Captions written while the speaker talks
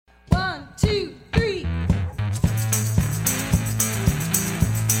2, 3.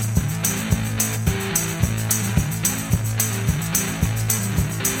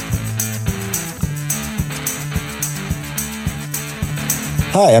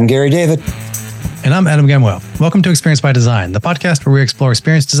 Hi, I'm Gary David. And I'm Adam Gamwell. Welcome to Experience by Design, the podcast where we explore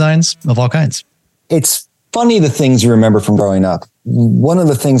experience designs of all kinds. It's funny the things you remember from growing up. One of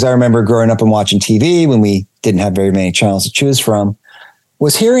the things I remember growing up and watching TV when we didn't have very many channels to choose from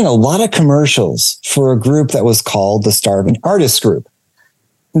was hearing a lot of commercials for a group that was called the Starving Artists Group.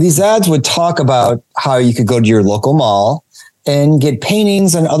 These ads would talk about how you could go to your local mall and get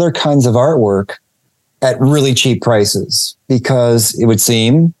paintings and other kinds of artwork at really cheap prices because it would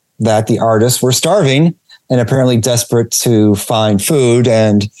seem that the artists were starving and apparently desperate to find food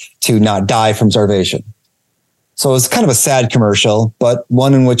and to not die from starvation. So it was kind of a sad commercial, but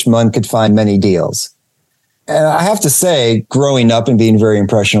one in which one could find many deals. And I have to say, growing up and being very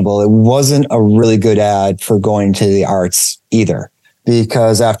impressionable, it wasn't a really good ad for going to the arts either.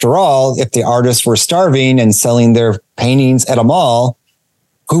 Because after all, if the artists were starving and selling their paintings at a mall,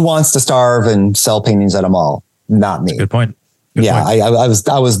 who wants to starve and sell paintings at a mall? Not me. Good point. I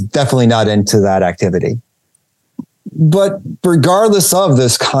was definitely not into that activity. But regardless of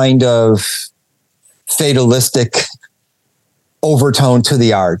this kind of fatalistic overtone to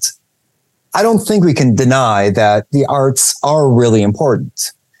the arts, I don't think we can deny that the arts are really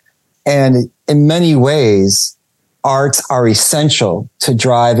important. And in many ways, arts are essential to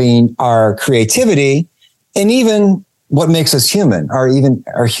driving our creativity and even what makes us human, or even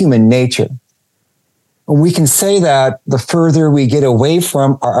our human nature. We can say that the further we get away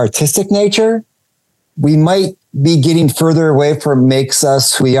from our artistic nature, we might be getting further away from makes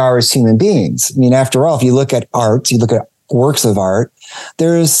us who we are as human beings. I mean, after all, if you look at art, you look at works of art,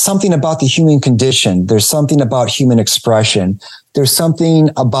 there is something about the human condition. There's something about human expression. There's something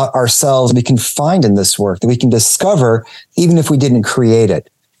about ourselves we can find in this work that we can discover even if we didn't create it.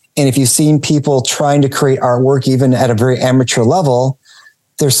 And if you've seen people trying to create artwork, even at a very amateur level,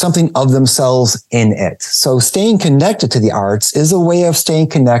 there's something of themselves in it. So staying connected to the arts is a way of staying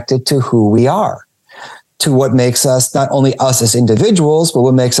connected to who we are, to what makes us, not only us as individuals, but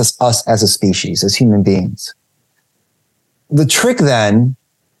what makes us as a species, as human beings. The trick then,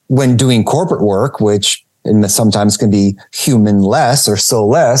 when doing corporate work, which sometimes can be human-less or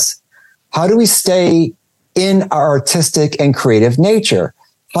soulless, how do we stay in our artistic and creative nature?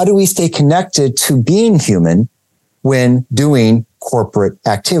 How do we stay connected to being human when doing corporate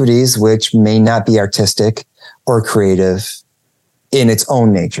activities, which may not be artistic or creative in its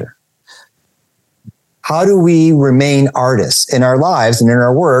own nature? How do we remain artists in our lives and in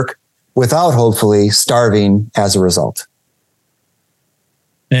our work without hopefully starving as a result?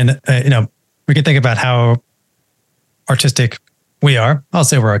 And, we can think about how artistic we are. I'll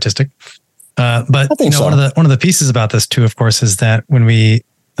say we're artistic. But so. One of the pieces about this too, of course, is that when we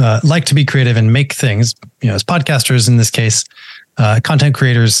like to be creative and make things, as podcasters in this case, content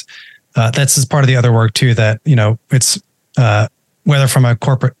creators, that's as part of the other work too, that, it's whether from a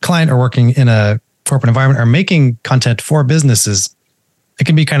corporate client or working in a corporate environment or making content for businesses, it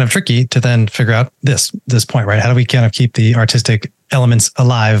can be kind of tricky to then figure out this point, right? How do we kind of keep the artistic elements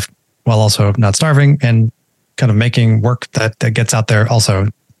alive while also not starving and kind of making work that gets out there also,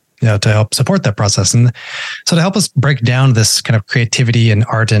 to help support that process. And so to help us break down this kind of creativity and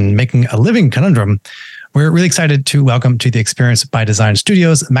art and making a living conundrum, we're really excited to welcome to the Experience by Design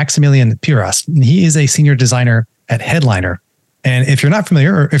Studios, Maximillian Piras. He is a senior designer at Headliner. And if you're not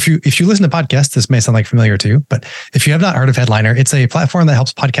familiar, or if you listen to podcasts, this may sound like familiar to you, but if you have not heard of Headliner, it's a platform that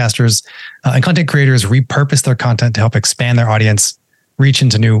helps podcasters and content creators repurpose their content to help expand their audience, reach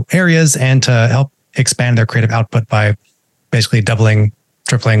into new areas, and to help expand their creative output by basically doubling,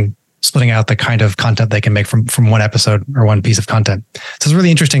 tripling, splitting out the kind of content they can make from one episode or one piece of content. So it's a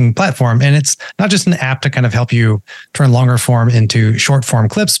really interesting platform. And it's not just an app to kind of help you turn longer form into short form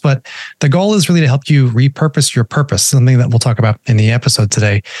clips, but the goal is really to help you repurpose your purpose, something that we'll talk about in the episode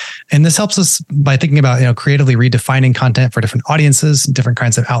today. And this helps us by thinking about, creatively redefining content for different audiences, different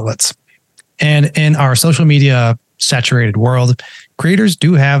kinds of outlets. And in our social media saturated world, creators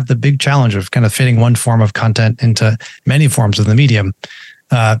do have the big challenge of kind of fitting one form of content into many forms of the medium.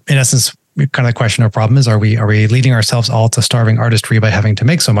 In essence, kind of the question or problem is, are we leading ourselves all to starving artistry by having to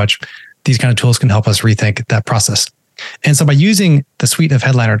make so much? These kind of tools can help us rethink that process. And so by using the suite of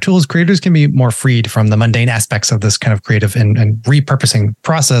Headliner tools, creators can be more freed from the mundane aspects of this kind of creative and repurposing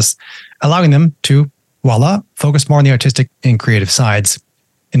process, allowing them to, voila, focus more on the artistic and creative sides.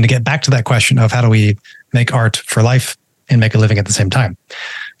 And to get back to that question of how do we make art for life and make a living at the same time.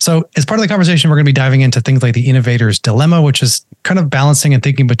 So as part of the conversation, we're going to be diving into things like the innovator's dilemma, which is kind of balancing and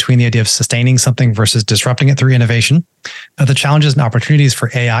thinking between the idea of sustaining something versus disrupting it through innovation, the challenges and opportunities for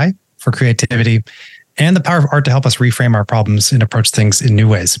AI, for creativity, and the power of art to help us reframe our problems and approach things in new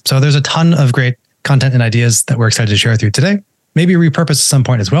ways. So there's a ton of great content and ideas that we're excited to share with you today, maybe repurpose at some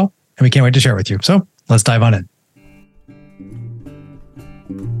point as well. And we can't wait to share it with you. So let's dive on in.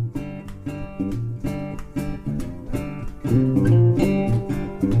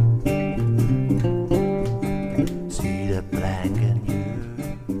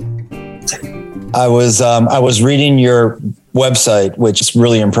 I was reading your website, which is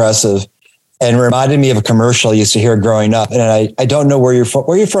really impressive, and reminded me of a commercial I used to hear growing up. And I don't know where you're from.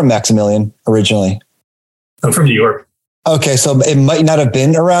 Where are you from, Maximillian, originally? I'm from New York. Okay, so it might not have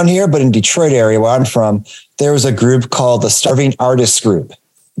been around here, but in Detroit area where I'm from, there was a group called the Starving Artists Group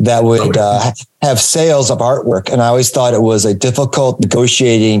that would have sales of artwork. And I always thought it was a difficult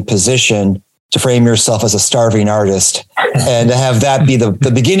negotiating position to frame yourself as a starving artist and to have that be the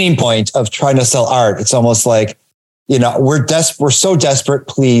beginning point of trying to sell art. It's almost like, we're so desperate,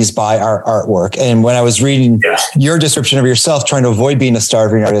 please buy our artwork. And when I was reading your description of yourself trying to avoid being a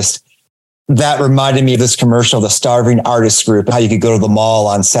starving artist, that reminded me of this commercial, the Starving Artists Group, how you could go to the mall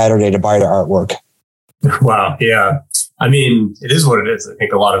on Saturday to buy their artwork. Wow. Yeah. I mean, it is what it is. I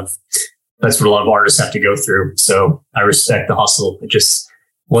think that's what a lot of artists have to go through. So I respect the hustle. It just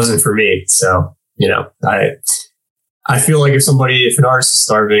wasn't for me. So, I feel like if an artist is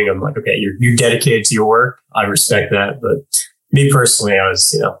starving, I'm like, okay, you're dedicated to your work. I respect that. But me personally, I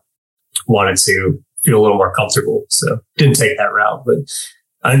was, wanted to feel a little more comfortable. So didn't take that route, but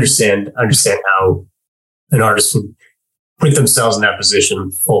I understand how an artist would put themselves in that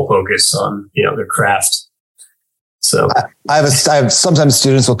position, full focus on, their craft. So I have sometimes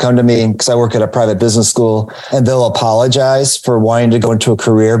students will come to me because I work at a private business school and they'll apologize for wanting to go into a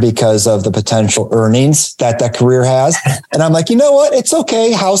career because of the potential earnings that career has. And I'm like, you know what? It's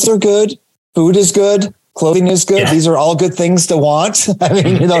okay. Houses are good. Food is good. Clothing is good. Yeah. These are all good things to want. I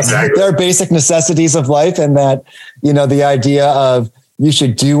mean, exactly. They're basic necessities of life, and that, the idea of you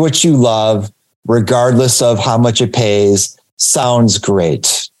should do what you love, regardless of how much it pays, sounds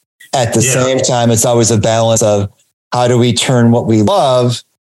great. At the same time, it's always a balance of how do we turn what we love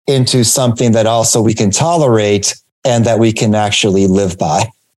into something that also we can tolerate and that we can actually live by.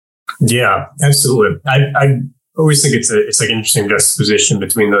 Yeah, absolutely. I always think it's like an interesting juxtaposition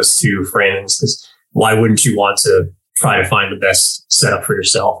between those two framings, because why wouldn't you want to try to find the best setup for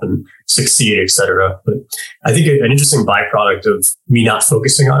yourself and succeed, et cetera? But I think an interesting byproduct of me not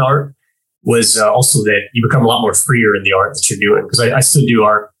focusing on art was also that you become a lot more freer in the art that you're doing. Because I still do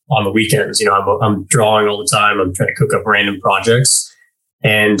art on the weekends. I'm drawing all the time. I'm trying to cook up random projects.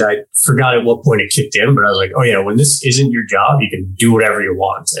 And I forgot at what point it kicked in, but I was like, oh yeah, when this isn't your job, you can do whatever you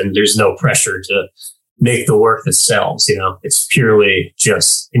want. And there's no pressure to make the work that sells. It's purely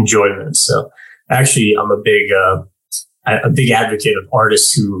just enjoyment. So actually, I'm a big advocate of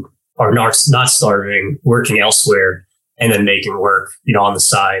artists who are not starving, working elsewhere, and then making work, on the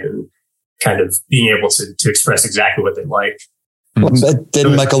side and kind of being able to express exactly what they like. But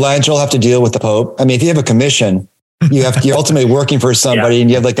didn't Michelangelo have to deal with the Pope? I mean, if you have a commission, you're ultimately working for somebody, and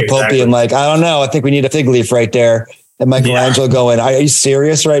you have like the Pope being like, I don't know, I think we need a fig leaf right there. And Michelangelo going, are you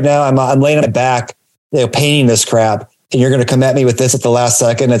serious right now? I'm laying on my back, painting this crap, and you're going to come at me with this at the last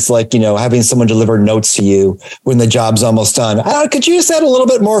second. It's like, having someone deliver notes to you when the job's almost done. Could you just add a little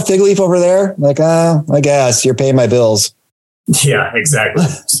bit more fig leaf over there? Like, I guess you're paying my bills. Yeah, exactly.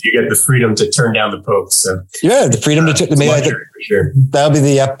 So you get the freedom to turn down the Pope. So yeah, the freedom to for sure. That'll be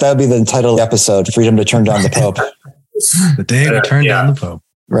the title of the episode: "Freedom to Turn Down the Pope." The day we turn down the Pope.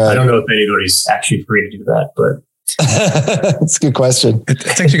 Right. I don't know if anybody's actually free to do that, but that's a good question.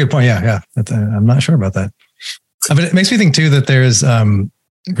 It's actually a good point. Yeah. I'm not sure about that, but it makes me think too that there's we're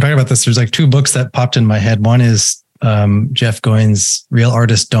talking about this. There's like two books that popped in my head. One is Jeff Goins' Real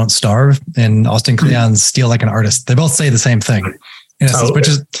Artists Don't Starve, and Austin Kleon's Steal Like an Artist. They both say the same thing, which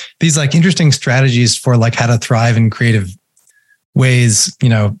is these like interesting strategies for like how to thrive in creative ways,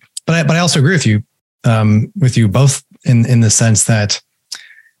 but I also agree with you both in the sense that,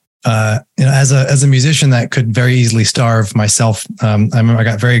 as a musician that could very easily starve myself. I remember I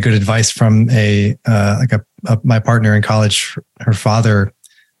got very good advice from my partner in college. Her father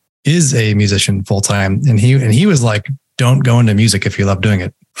is a musician full time, and he was like, "Don't go into music if you love doing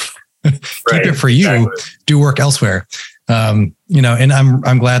it. Keep it for you. Exactly. Do work elsewhere." And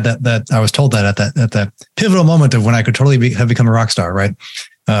I'm glad that I was told that at that pivotal moment of when I could totally have become a rock star, right?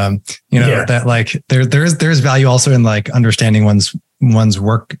 That like there's value also in like understanding one's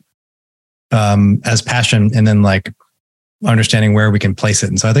work as passion, and then like understanding where we can place it.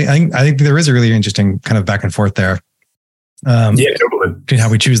 And so I think there is a really interesting kind of back and forth there. Totally. Between how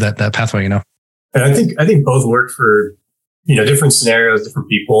we choose that pathway, And I think both work for, different scenarios, different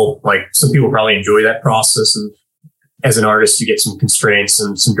people. Like some people probably enjoy that process, and as an artist, you get some constraints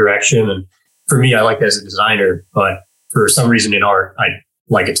and some direction. And for me, I like that as a designer, but for some reason in art, I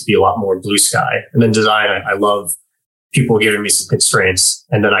like it to be a lot more blue sky. And then design, I love people giving me some constraints,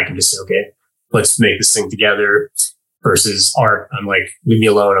 and then I can just say, okay, let's make this thing together. Versus art, I'm like, leave me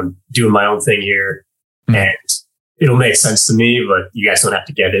alone. I'm doing my own thing here, and it'll make sense to me, but you guys don't have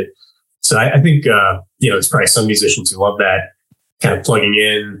to get it. So I think, there's probably some musicians who love that kind of plugging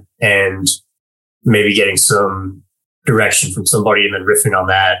in and maybe getting some direction from somebody and then riffing on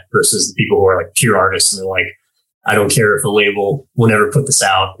that, versus the people who are like pure artists and they're like, I don't care if a label will never put this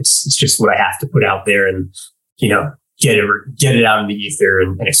out. It's just what I have to put out there and, get it out in the ether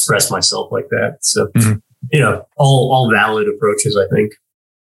and express myself like that. So, all valid approaches, I think.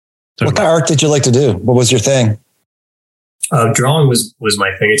 What kind of art did you like to do? What was your thing? Drawing was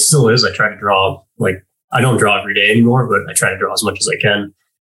my thing. It still is. I try to draw, like, I don't draw every day anymore, but I try to draw as much as I can.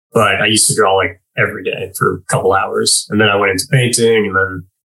 But I used to draw like every day for a couple hours. And then I went into painting and then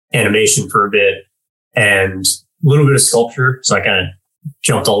animation for a bit and a little bit of sculpture. So I kind of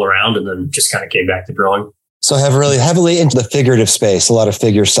jumped all around and then just kind of came back to drawing. So heavily into the figurative space, a lot of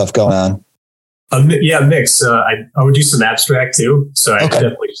figure stuff going on. Mix. I would do some abstract too. So I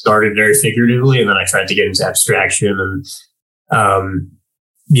definitely started very figuratively, and then I tried to get into abstraction. And,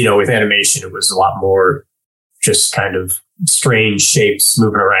 with animation, it was a lot more just kind of strange shapes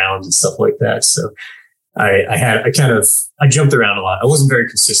moving around and stuff like that. So I jumped around a lot. I wasn't very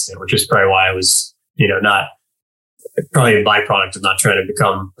consistent, which is probably why I was, not probably a byproduct of not trying to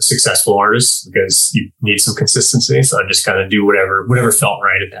become a successful artist, because you need some consistency. So I just kind of do whatever felt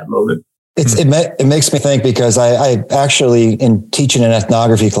right at that moment. It makes me think, because I actually, in teaching an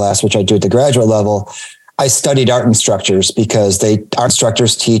ethnography class, which I do at the graduate level, I studied art instructors, because art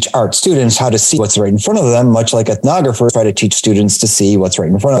instructors teach art students how to see what's right in front of them, much like ethnographers try to teach students to see what's right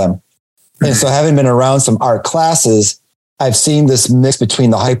in front of them. Mm-hmm. And so, having been around some art classes, I've seen this mix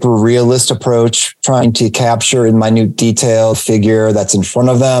between the hyper-realist approach, trying to capture in minute detail figure that's in front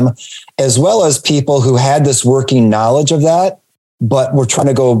of them, as well as people who had this working knowledge of that, but we're trying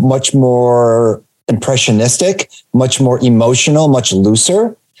to go much more impressionistic, much more emotional, much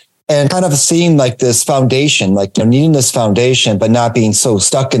looser, and kind of seeing like this foundation, like needing this foundation, but not being so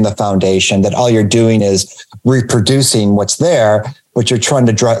stuck in the foundation that all you're doing is reproducing what's there, but you're trying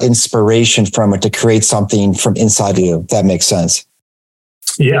to draw inspiration from it to create something from inside of you. If that makes sense.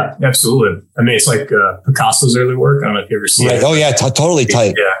 Yeah, absolutely. I mean, it's like Picasso's early work. I don't know if you ever seen it. Oh yeah, totally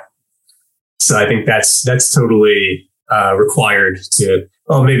tight. Yeah. So I think that's totally required to,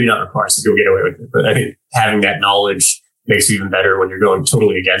 maybe not required, so people get away with it. But I think having that knowledge makes it even better when you're going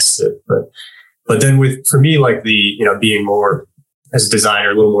totally against it. But then for me, like being more as a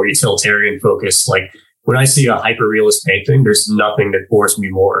designer, a little more utilitarian focused, like when I see a hyper realist painting, there's nothing that bores me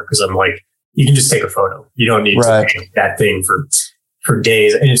more, because I'm like, you can just take a photo. You don't need to paint that thing for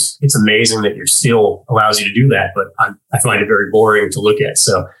days. And it's amazing that your skill allows you to do that, but I find it very boring to look at.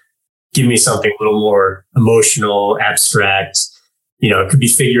 So give me something a little more emotional, abstract. It could be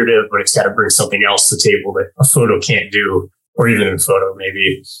figurative, but it's got to bring something else to the table that a photo can't do, or even in a photo,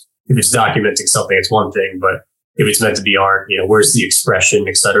 maybe if it's documenting something, it's one thing, but if it's meant to be art, where's the expression,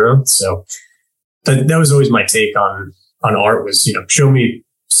 et cetera. So that was always my take on art was, show me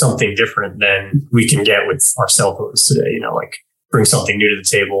something different than we can get with our cell phones today, like bring something new to the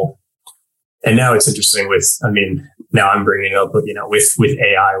table. And now it's interesting now I'm bringing it up, but, with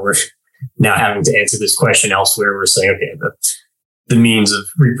AI, we're now having to answer this question elsewhere. We're saying, okay, the means of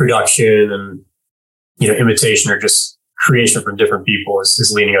reproduction and, imitation, or just creation from different people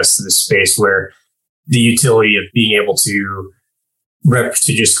is leading us to this space where the utility of being able to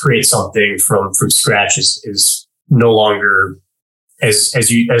just create something from scratch is no longer as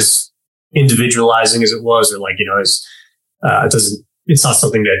individualizing as it was, or it's not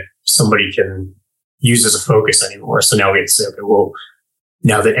something that somebody can use as a focus anymore. So now we have to say, okay, well,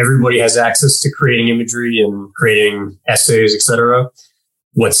 now that everybody has access to creating imagery and creating essays, et cetera,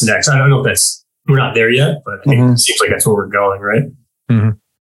 what's next? I don't know if we're not there yet, but I think it seems like that's where we're going, right? Mm-hmm.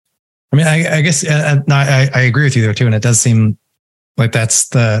 I mean, I guess I agree with you there too. And it does seem like that's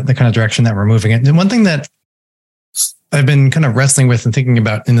the kind of direction that we're moving in. And one thing that I've been kind of wrestling with and thinking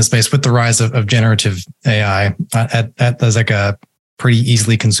about in this space with the rise of generative AI as like a pretty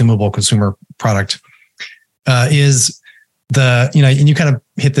easily consumable consumer product is and you kind of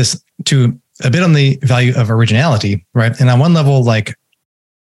hit this to a bit on the value of originality, right? And on one level, like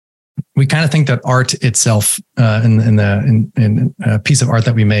we kind of think that art itself, in a piece of art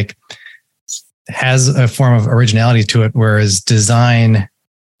that we make, has a form of originality to it, whereas design,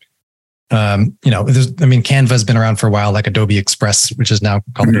 Canva's been around for a while, like Adobe Express, which is now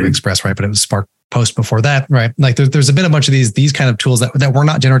called Adobe Express, right? But it was Spark Post before that, right? Like there's a bunch of these kind of tools that were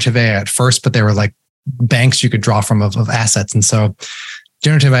not generative AI at first, but they were like banks you could draw from of assets. And so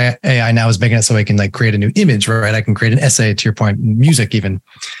generative AI now is making it so I can like create a new image, right? I can create an essay, to your point, music even.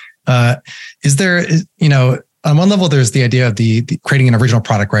 Is there, on one level, there's the idea of the creating an original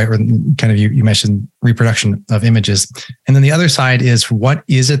product, right? Or kind of you mentioned reproduction of images. And then the other side is, what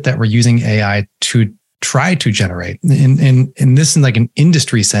is it that we're using AI to try to generate? In this, in like an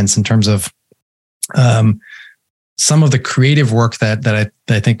industry sense, in terms of some of the creative work that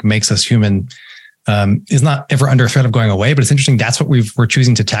I think makes us human is not ever under threat of going away. But it's interesting. That's what we're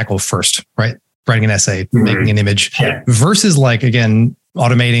choosing to tackle first, right? Writing an essay, making an image, versus like, again,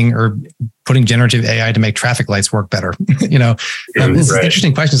 automating or putting generative AI to make traffic lights work better. This is an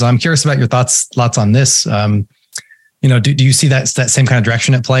interesting question. So I'm curious about your thoughts on this. Do you see that same kind of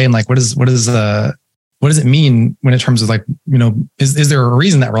direction at play? And like, what does it mean when in terms of like, is there a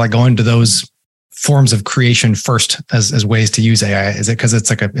reason that we're like going to those forms of creation first as ways to use AI? Is it because it's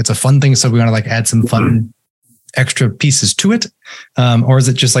like it's a fun thing, so we want to like add some fun extra pieces to it, or is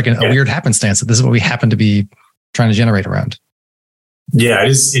it just like a weird happenstance that this is what we happen to be trying to generate around? Yeah, it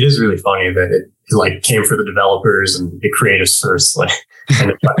is really funny that it like came for the developers and the creatives first, like,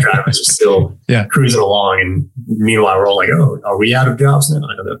 and the truck drivers are still cruising along. And meanwhile, we're all like, "Oh, are we out of jobs now?"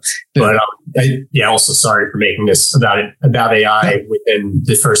 I don't know. But also sorry for making this about AI within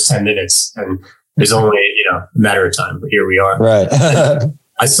the first 10 minutes, and there's only a matter of time. But here we are. Right.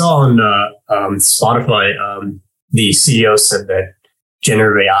 I saw on Spotify, the CEO said that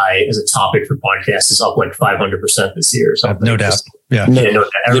generative AI as a topic for podcasts is up like 500% this year or something. No doubt. No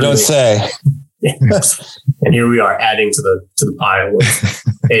doubt. You don't say. And here we are adding to the pile of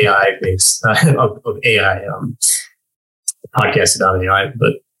AI based of AI podcasts about AI.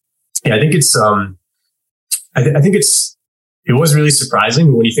 But yeah, I think it's it was really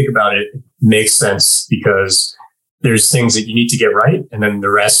surprising when you think about it. It makes sense because there's things that you need to get right, and then the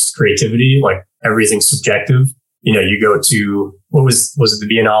rest, creativity, like everything's subjective. You go to, what was it, the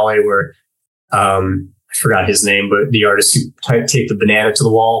Biennale where, I forgot his name, but the artist who taped the banana to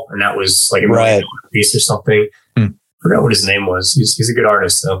the wall, and that was like a piece or something. I forgot what his name was. He's a good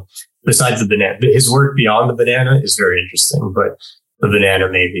artist though. Besides the banana, his work beyond the banana is very interesting, but the banana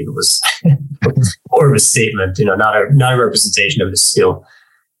maybe was more of a statement, not a representation of his skill.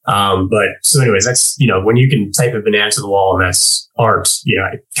 But so anyways, that's, when you can type a banana to the wall and that's art,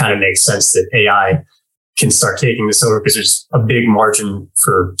 it kind of makes sense that AI can start taking this over because there's a big margin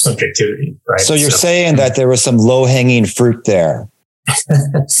for subjectivity, right? So you're saying that there was some low-hanging fruit there.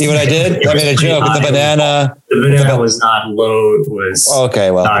 See what I did? I made a joke with the banana. The banana was not low. It was...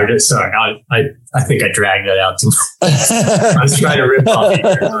 Okay, well. Sorry. I think I dragged that out too much. I was trying to rip off.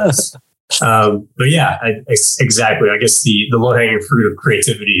 But yeah, exactly. I guess the low-hanging fruit of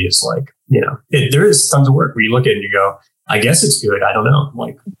creativity is like, there is tons of work where you look at it and you go, I guess it's good. I don't know,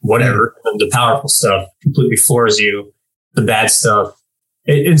 like whatever. And the powerful stuff completely floors you. The bad stuff,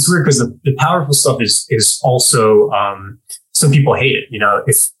 it's weird because the powerful stuff is also, some people hate it.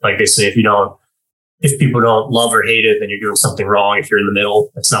 If like they say, if people don't love or hate it, then you're doing something wrong. If you're in the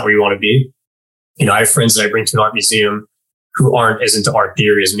middle, that's not where you want to be. I have friends that I bring to an art museum who aren't as into art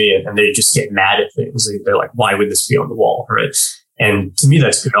theory as me, and they just get mad at things. They're like, why would this be on the wall? Right. And to me,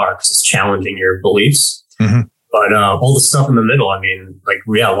 that's good art because it's challenging your beliefs. Mm-hmm. But all the stuff in the middle, I mean, like,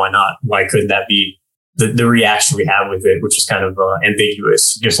 yeah, why not? Why couldn't that be the reaction we have with it, which is kind of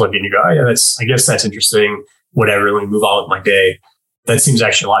ambiguous? Just looking, you go, oh, yeah, I guess that's interesting. Whatever, let me move on with my day. That seems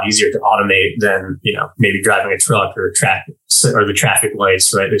actually a lot easier to automate than, maybe driving a truck or the traffic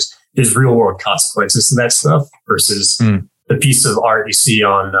lights, right? There's real world consequences to that stuff versus the piece of art you see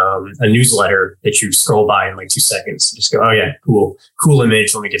on a newsletter that you scroll by in like 2 seconds. Just go, oh yeah, cool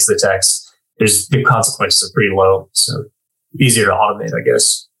image. Let me get to the text. The consequences are pretty low, so easier to automate, I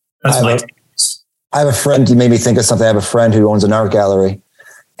guess. That's my take. I have a friend. You made me think of something. I have a friend who owns an art gallery,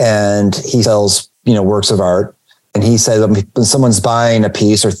 and he sells, works of art. And he says when someone's buying a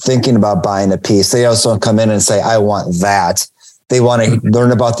piece or thinking about buying a piece, they also come in and say, "I want that." They want to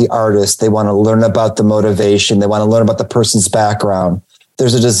learn about the artist. They want to learn about the motivation. They want to learn about the person's background.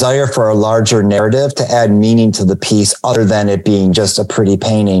 There's a desire for a larger narrative to add meaning to the piece other than it being just a pretty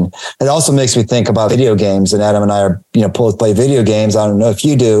painting. It also makes me think about video games, and Adam and I are, both play video games. I don't know if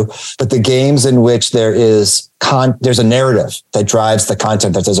you do, but the games in which there's a narrative that drives the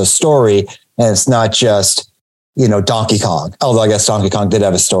content, that there's a story, and it's not just Donkey Kong. Although I guess Donkey Kong did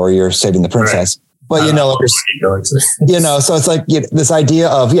have a story, you're saving the princess. Right. But, so it's like this idea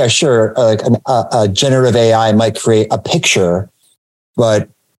of, sure, like a generative AI might create a picture, but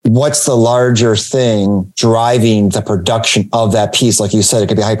what's the larger thing driving the production of that piece? Like you said, it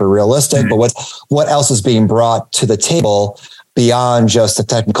could be hyper realistic, but what else is being brought to the table beyond just the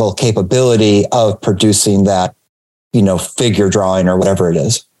technical capability of producing that, figure drawing or whatever it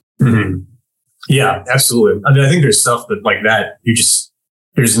is? Mm-hmm. Yeah, absolutely. I mean, I think there's stuff that like that,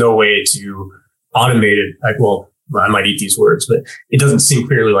 there's no way to automate it. I might eat these words, but it doesn't seem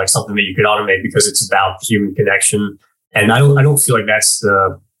clearly like something that you could automate because it's about the human connection. And I don't feel like that's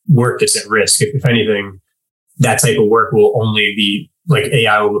the work that's at risk. If anything, that type of work will only be like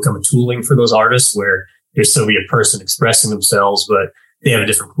AI will become a tooling for those artists where there'll still be a person expressing themselves, but they have a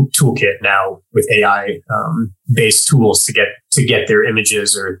different toolkit now with AI based tools to get their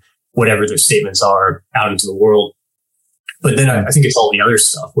images or whatever their statements are out into the world. But then I think it's all the other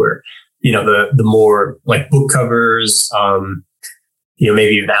stuff where, the more like book covers,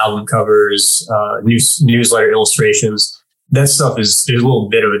 maybe even album covers, newsletter illustrations. That stuff there's a little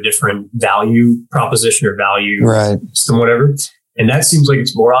bit of a different value proposition or value system, whatever. And that seems like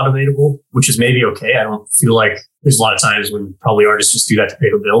it's more automatable, which is maybe okay. I don't feel like there's a lot of times when probably artists just do that to pay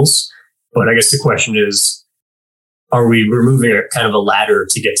the bills. But I guess the question is, are we removing a kind of a ladder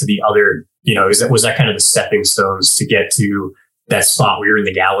to get to the other, was that kind of the stepping stones to get to that spot where you're in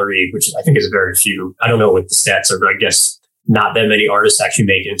the gallery, which I think is very few. I don't know what the stats are, but I guess not that many artists actually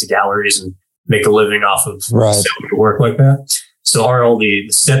make it into galleries and make a living off of selling work like that. So are all the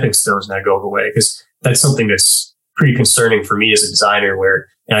stepping stones now go away? Because that's something that's pretty concerning for me as a designer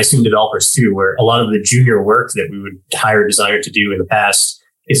and I assume developers too, where a lot of the junior work that we would hire a designer to do in the past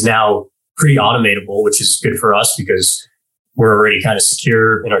is now pretty automatable, which is good for us because we're already kind of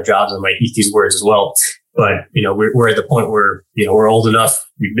secure in our jobs. I might eat these words as well. But, we're at the point where, we're old enough.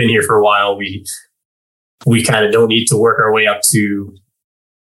 We've been here for a while. We kind of don't need to work our way up to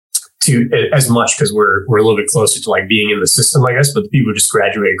as much because we're a little bit closer to like being in the system, I guess. But the people who just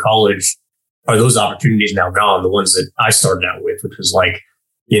graduated college, are those opportunities now gone? The ones that I started out with, which was like,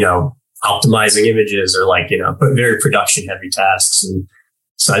 optimizing images or like, but very production heavy tasks. And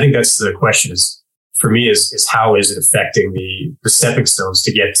so I think that's the question for me is how is it affecting the stepping stones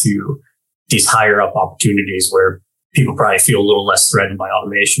to get to these higher up opportunities where people probably feel a little less threatened by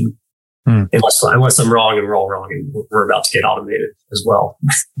automation. Unless I'm wrong and we're all wrong and we're about to get automated as well.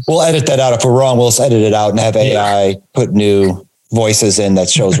 We'll edit that out. If we're wrong, we'll just edit it out and have AI put new voices in that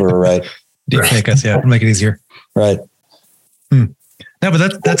shows we're right. Deepfake us, make it easier. Right. No,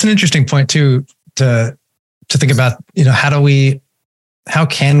 but that's an interesting point too, to think about, how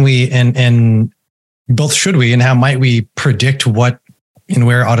can we, and both should we, and how might we predict what and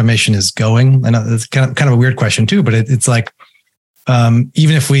where automation is going? I know it's kind of a weird question too, but it's like,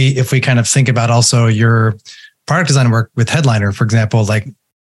 even if we kind of think about also your product design work with Headliner, for example, like,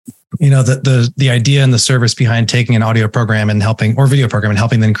 the idea and the service behind taking an audio program and or video program and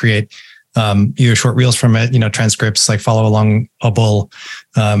helping them create either short reels from it, transcripts, like follow along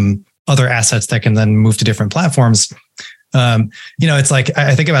other assets that can then move to different platforms. It's like,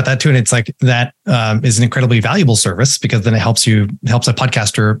 I think about that too. And it's like, that is an incredibly valuable service because then it helps a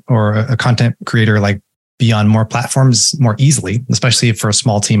podcaster or a content creator, like, be on more platforms more easily, especially for a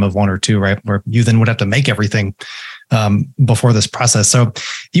small team of one or two, right? Where you then would have to make everything before this process. So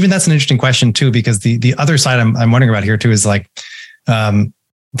even that's an interesting question too, because the other side I'm wondering about here too is like,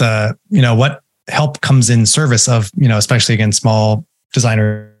 what help comes in service of, especially again, small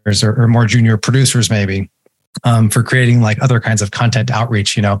designers or more junior producers, maybe, for creating like other kinds of content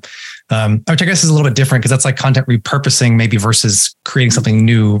outreach, which I guess is a little bit different because that's like content repurposing maybe versus creating something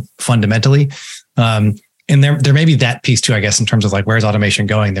new fundamentally. And there may be that piece too, I guess, in terms of like, where's automation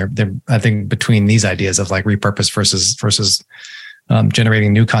going there? I think between these ideas of like repurpose versus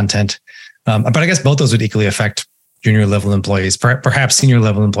generating new content. But I guess both those would equally affect junior level employees, perhaps senior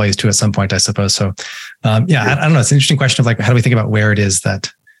level employees too, at some point, I suppose. So, I don't know. It's an interesting question of like, how do we think about where it is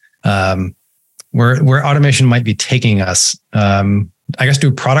that, where automation might be taking us? I guess,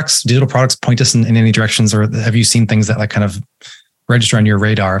 do digital products point us in any directions, or have you seen things that like kind of register on your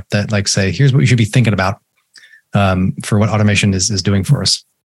radar that like say, here's what you should be thinking about for what automation is doing for us?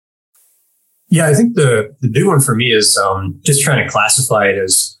 Yeah, I think the big one for me is just trying to classify it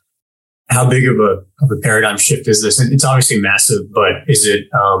as how big of a paradigm shift is this? It's obviously massive, but is it?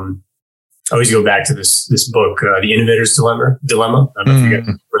 I always go back to this book, The Innovator's Dilemma. I don't know if you guys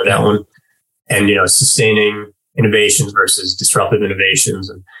read that one. And sustaining innovations versus disruptive innovations,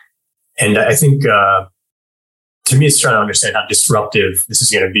 and I think to me, it's trying to understand how disruptive this is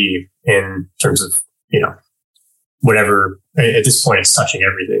going to be in terms of whatever. At this point, it's touching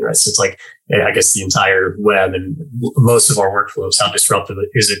everything, right? So it's like, I guess, the entire web and most of our workflows. How disruptive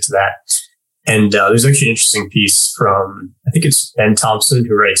is it to that? And there's actually an interesting piece from, I think it's Ben Thompson,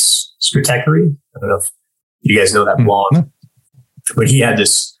 who writes Stratechery. I don't know if you guys know that blog, but he had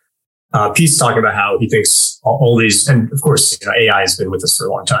this piece talking about how he thinks all these, and of course, AI has been with us for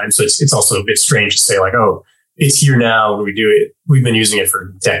a long time. So it's also a bit strange to say like, oh, it's here now and we do it. We've been using it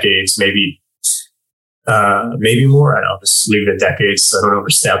for decades, maybe more. I don't know, just leave it at decades. So I don't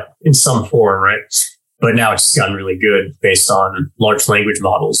overstep in some form, right? But now it's gotten really good based on large language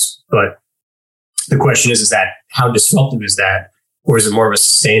models. But the question is that how disruptive is that? Or is it more of a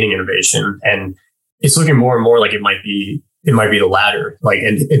sustaining innovation? And it's looking more and more like it might be the latter. Like,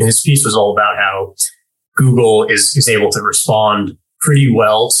 and his piece was all about how Google is able to respond pretty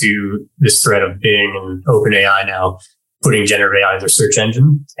well to this threat of Bing and OpenAI now putting generative AI in their search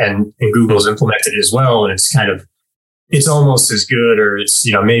engine, and Google's implemented it as well. And it's almost as good, or it's,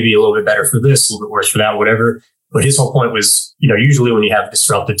 maybe a little bit better for this, a little bit worse for that, whatever. But his whole point was, usually when you have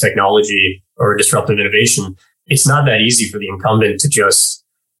disruptive technology or disruptive innovation, it's not that easy for the incumbent to just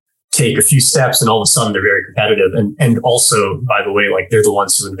take a few steps and all of a sudden they're very competitive. And also, by the way, like, they're the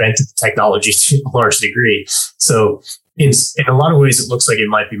ones who invented the technology to a large degree. So in a lot of ways, it looks like it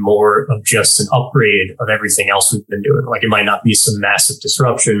might be more of just an upgrade of everything else we've been doing. Like, it might not be some massive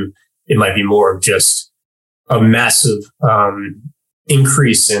disruption. It might be more of just a massive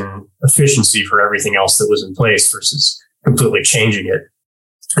increase in efficiency for everything else that was in place versus completely changing it.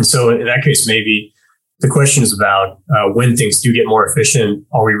 And so in that case, maybe the question is about when things do get more efficient,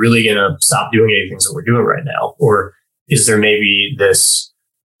 are we really going to stop doing any things that we're doing right now? Or is there maybe this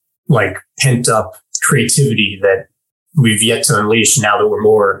like pent up creativity that we've yet to unleash now that we're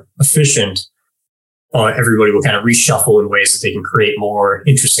more efficient? Everybody will kind of reshuffle in ways that they can create more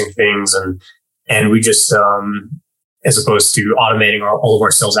interesting things. And we just, as opposed to automating all of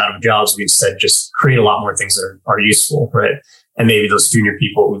ourselves out of jobs, we instead just create a lot more things that are useful, right? And maybe those junior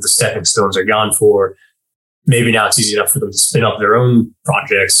people who the stepping stones are gone for, maybe now it's easy enough for them to spin up their own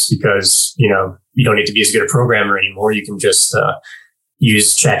projects because, you don't need to be as good a programmer anymore. You can just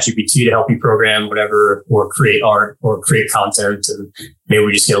use ChatGPT to help you program whatever, or create art or create content. And maybe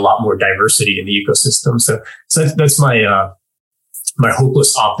we just get a lot more diversity in the ecosystem. So that's my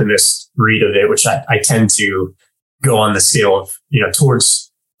hopeless optimist read of it, which I tend to go on the scale of,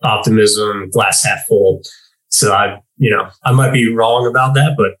 towards optimism, glass half full. So I might be wrong about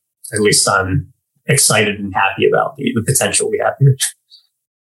that, but at least I'm excited and happy about the potential we have here.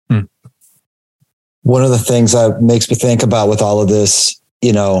 One of the things that makes me think about with all of this,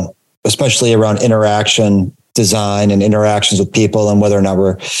 especially around interaction design and interactions with people and whether or not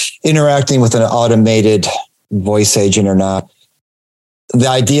we're interacting with an automated voice agent or not. The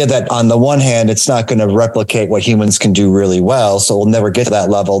idea that on the one hand, it's not going to replicate what humans can do really well, so we'll never get to that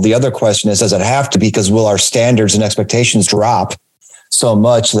level. The other question is, does it have to? Because will our standards and expectations drop so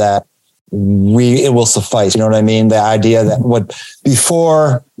much that it will suffice? You know what I mean? The idea that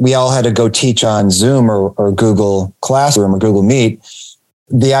before we all had to go teach on Zoom or Google Classroom or Google Meet,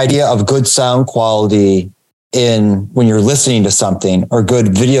 the idea of good sound quality when you're listening to something, or good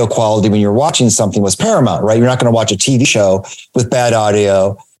video quality when you're watching something, was paramount, right? You're not going to watch a TV show with bad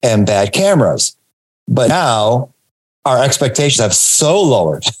audio and bad cameras. But now our expectations have so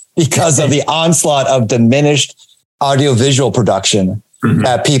lowered because of the onslaught of diminished audiovisual production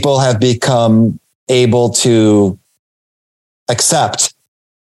that people have become able to accept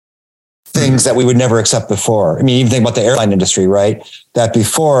things that we would never accept before. I mean, even think about the airline industry, right? That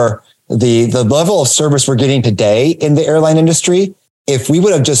before, the level of service we're getting today in the airline industry, if we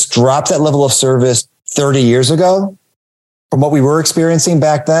would have just dropped that level of service 30 years ago from what we were experiencing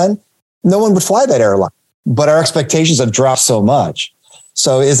back then, no one would fly that airline. But our expectations have dropped so much.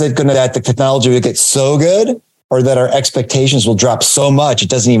 So is it going to that the technology will get so good, or that our expectations will drop so much it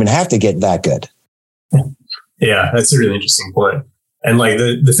doesn't even have to get that good? Yeah, that's a really interesting point. And like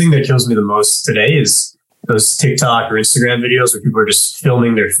the thing that kills me the most today is those TikTok or Instagram videos where people are just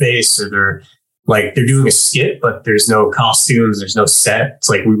filming their face, or they're doing a skit, but there's no costumes, there's no set. It's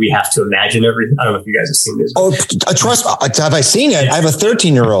like we have to imagine everything. I don't know if you guys have seen this. Oh, trust me. Have I seen it? I have a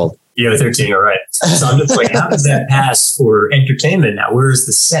 13-year-old. You have a 13-year-old, right? So I'm just like, how does that pass for entertainment now? Where's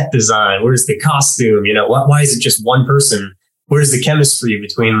the set design? Where's the costume? Why is it just one person? Where's the chemistry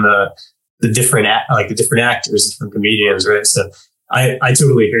between the different actors, different comedians, right? So I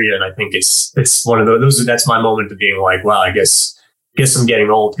totally hear you, and I think it's one of those. That's my moment of being like, wow, I guess I'm getting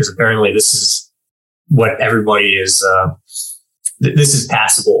old, because apparently this is what everybody is. This is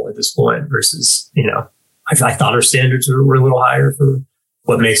passable at this point versus I thought our standards were a little higher for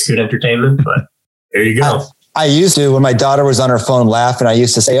what makes good entertainment, but there you go. I used to, when my daughter was on her phone laughing, I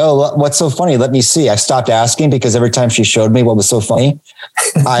used to say, "Oh, what's so funny? Let me see." I stopped asking because every time she showed me what was so funny,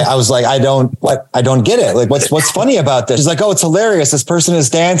 I was like, I don't get it. Like, what's funny about this? She's like, "Oh, it's hilarious. This person is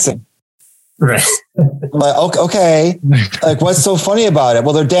dancing." Right. I'm like, okay. Like, what's so funny about it?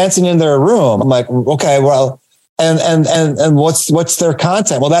 Well, they're dancing in their room. I'm like, okay, well, and what's their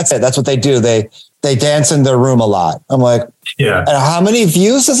content? Well, that's it. That's what they do. They dance in their room a lot. I'm like, yeah. And how many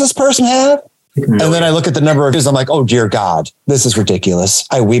views does this person have? And then I look at the number of views. I'm like, oh dear God, this is ridiculous.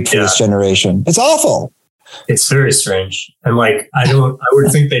 I weep for this generation. It's awful. It's very strange. And like, I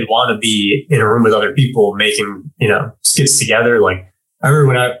would think they'd want to be in a room with other people making, skits together. Like, I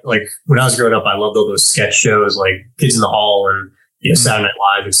remember when I was growing up, I loved all those sketch shows like Kids in the Hall and Saturday Night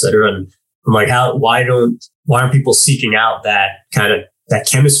Live, et cetera. And I'm like, why aren't people seeking out that kind of that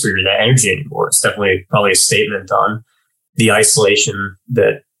chemistry or that energy anymore? It's definitely probably a statement on the isolation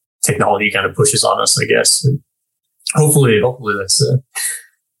that technology kind of pushes on us, I guess. And hopefully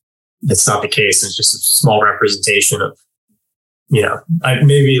that's not the case. It's just a small representation of,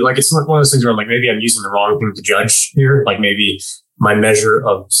 maybe like it's one of those things where I'm like, maybe I'm using the wrong thing to judge here. Like maybe my measure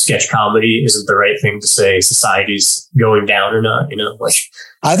of sketch comedy isn't the right thing to say society's going down or not, like.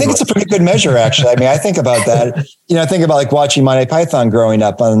 I think it's a pretty good measure, actually. I mean, I think about that. I think about like watching Monty Python growing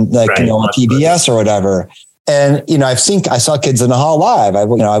up on on PBS or whatever. And, I saw Kids in the Hall live. I've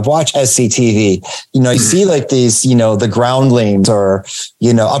watched SCTV, you see like these, the Groundlings or,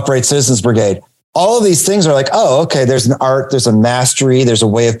 Upright Citizens Brigade. All of these things are like, oh, okay, there's an art, there's a mastery, there's a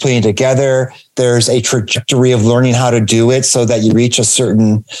way of putting it together. There's a trajectory of learning how to do it so that you reach a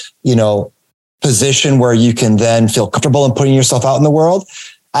certain, position where you can then feel comfortable in putting yourself out in the world.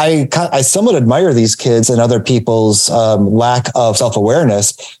 I somewhat admire these kids and other people's lack of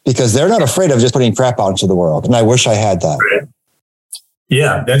self-awareness because they're not afraid of just putting crap out into the world. And I wish I had that.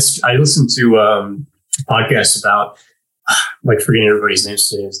 Yeah, I listened to podcasts about, like, forgetting everybody's names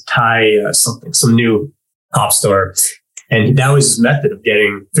today, Ty something, some new pop star. And that was his method of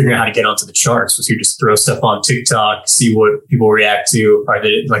figuring out how to get onto the charts, was he just throw stuff on TikTok, see what people react to.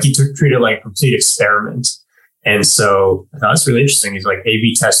 He treated it like a complete experiment. And so I thought it's really interesting. He's like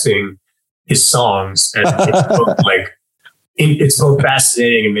A/B testing his songs, and it's both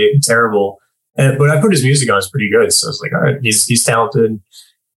fascinating and maybe terrible. But I put his music on; it's pretty good. So I was like, all right, he's talented,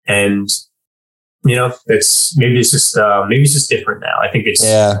 and it's just different now. I think it's.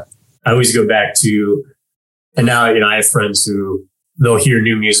 Yeah. I always go back to, and now I have friends who they'll hear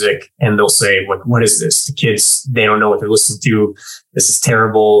new music and they'll say, what is this? The kids, they don't know what they're listening to. This is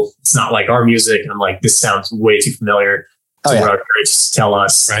terrible. It's not like our music. And I'm like, this sounds way too familiar to what our parents tell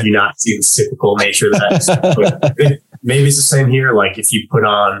us. Right. Do not see the cyclical nature of that. Maybe it's the same here. Like if you put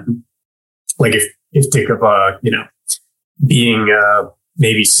on, like if think of, being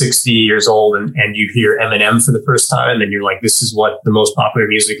maybe 60 years old and you hear Eminem for the first time and you're like, this is what the most popular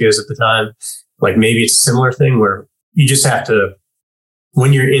music is at the time. Like maybe it's a similar thing where you just have to,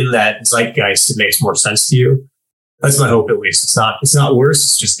 when you're in that zeitgeist, it makes more sense to you. That's my hope, at least. It's not worse.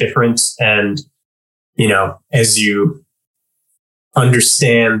 It's just different. And, as you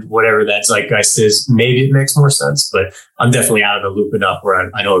understand whatever that zeitgeist is, maybe it makes more sense, but I'm definitely out of the loop enough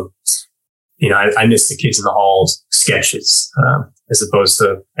where I don't, I miss the Kids in the Hall sketches, as opposed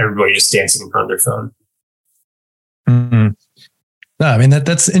to everybody just dancing in front of their phone. Mm-hmm. No, I mean,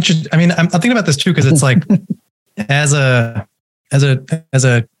 that's interesting. I mean, I'm thinking about this too, because it's like, as a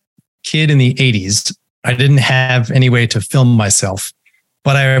kid in the 80s, I didn't have any way to film myself,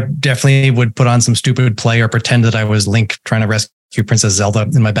 but I definitely would put on some stupid play or pretend that I was Link trying to rescue Princess Zelda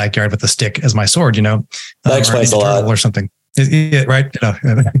in my backyard with a stick as my sword, That explains a lot. Or something. Yeah, right.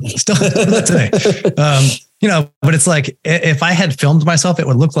 Still today. But it's like, if I had filmed myself, it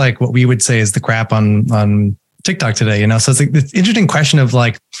would look like what we would say is the crap on TikTok today, So it's like this interesting question of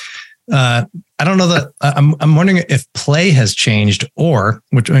like, I don't know that I'm wondering if play has changed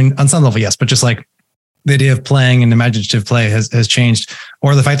which on some level, yes, but just like the idea of playing and imaginative play has changed,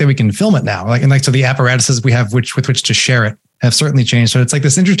 or the fact that we can film it now, so the apparatuses we have with which to share it have certainly changed. So it's like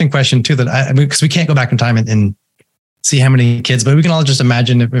this interesting question too, that because we can't go back in time and see how many kids, but we can all just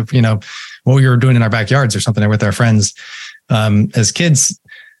imagine if what we were doing in our backyards or something with our friends as kids.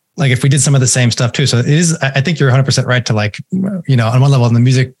 Like if we did some of the same stuff too. So it is, I think you're 100% right to like, on one level, and the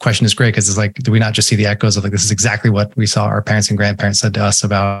music question is great because it's like, do we not just see the echoes of like, this is exactly what we saw our parents and grandparents said to us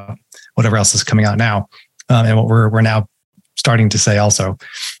about whatever else is coming out now, and what we're now starting to say also.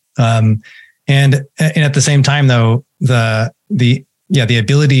 And at the same time though, the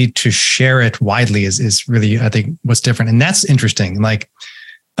ability to share it widely is really, I think, what's different. And that's interesting. Like,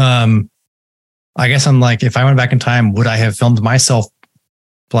 I guess I'm like, if I went back in time, would I have filmed myself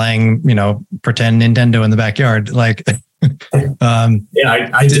playing, pretend Nintendo in the backyard. Like, I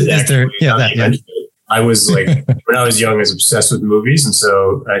did that. I was like, when I was young, I was obsessed with movies. And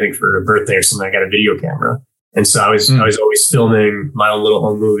so I think for a birthday or something, I got a video camera. And so I was always filming my own little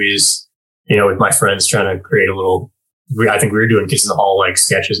home movies, with my friends trying to create a little, I think we were doing Kids in the Hall, like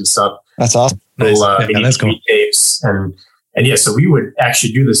sketches and stuff. That's awesome. Little, that's cool. Tapes. And yeah, so we would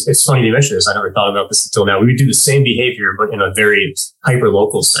actually do this. It's funny you mention this. I never thought about this until now. We would do the same behavior, but in a very hyper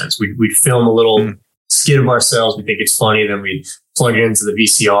local sense. We'd film a little skit of ourselves. We think it's funny. Then we'd plug it into the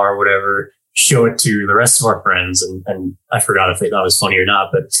VCR or whatever, show it to the rest of our friends. And I forgot if they thought it was funny or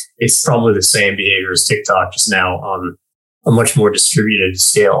not, but it's probably the same behavior as TikTok, just now on a much more distributed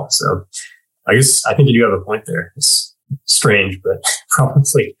scale. So I think you do have a point there. It's strange, but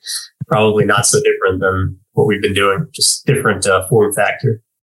probably not so different than what we've been doing, just different form factor.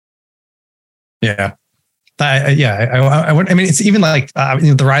 Yeah. I mean, it's even like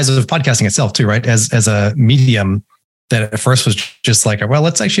the rise of podcasting itself too, right? As a medium that at first was just like, well,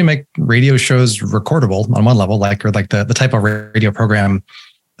 let's actually make radio shows recordable on one level, like the type of radio program.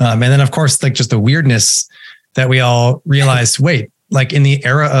 And then of course, like just the weirdness that we all realized, wait, like in the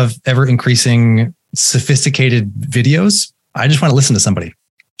era of ever increasing sophisticated videos, I just want to listen to somebody.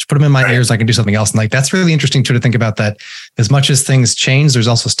 Just put them in my ears. I can do something else. And like, that's really interesting too, to think about that as much as things change, there's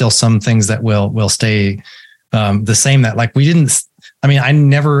also still some things that will stay the same. That like, I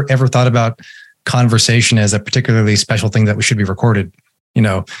never ever thought about conversation as a particularly special thing that we should be recorded, in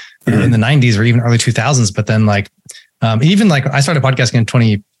the 90s or even early 2000s. But then like, even like I started podcasting in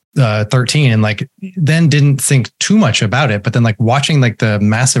 2013 and like, then didn't think too much about it. But then like watching like the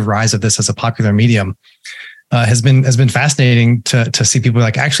massive rise of this as a popular medium, has been fascinating to see people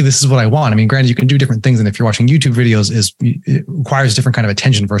like, actually, this is what I want. I mean, granted, you can do different things. And if you're watching YouTube videos, it requires a different kind of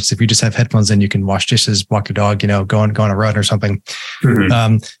attention versus if you just have headphones in, you can wash dishes, walk your dog, go on a run or something.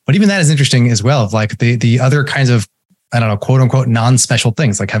 But even that is interesting as well. Of like the other kinds of, I don't know, quote unquote, non-special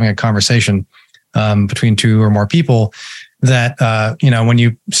things, like having a conversation between two or more people that, when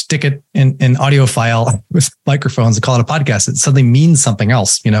you stick it in an audio file with microphones and call it a podcast, it suddenly means something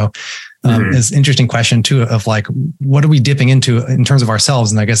else, It's an interesting question too, of like, what are we dipping into in terms of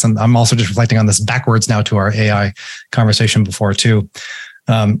ourselves? And I guess I'm also just reflecting on this backwards now to our AI conversation before too.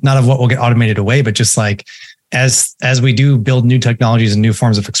 Not of what will get automated away, but just like, as we do build new technologies and new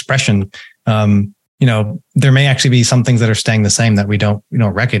forms of expression, there may actually be some things that are staying the same that we don't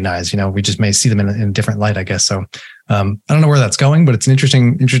recognize. We just may see them in a different light, I guess. So I don't know where that's going, but it's an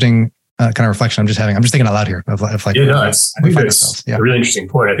interesting kind of reflection I'm just thinking out loud here of like, I think that's a really interesting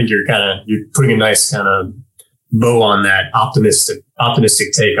point. I think you're putting a nice kind of bow on that optimistic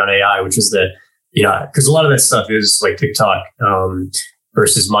take on AI, which is that, because a lot of that stuff is like TikTok,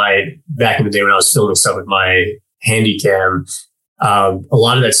 versus back in the day when I was filming stuff with my handy cam. A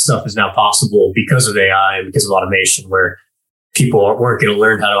lot of that stuff is now possible because of AI and because of automation, where people weren't going to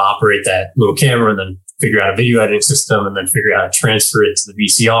learn how to operate that little camera and then figure out a video editing system and then figure out how to transfer it to the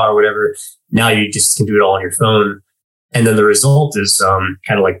VCR or whatever. Now you just can do it all on your phone. And then the result is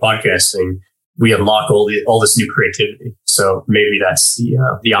kind of like podcasting. We unlock all this new creativity. So maybe that's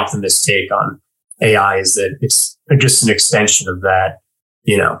the optimist take on AI, is that it's just an extension of that,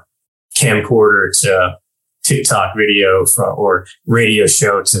 camcorder to TikTok video or radio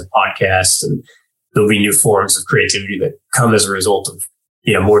show to podcast. And there'll be new forms of creativity that come as a result of,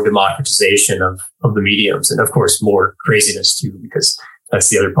 more democratization of the mediums. And of course, more craziness too, because that's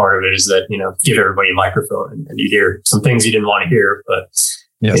the other part of it, is that, give everybody a microphone and you hear some things you didn't want to hear, but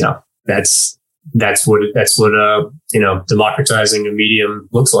that's what democratizing a medium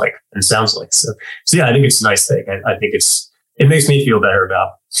looks like and sounds like. So yeah, I think it's a nice thing. I think it makes me feel better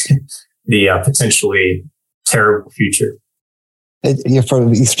about the potentially terrible future.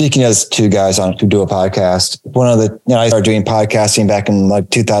 Speaking as two guys who do a podcast, I started doing podcasting back in like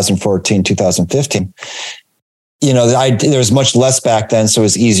 2014, 2015. There was much less back then, so it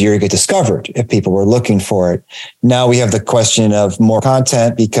was easier to get discovered if people were looking for it. Now we have the question of more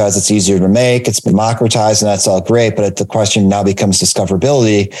content because it's easier to make, it's democratized, and that's all great. But the question now becomes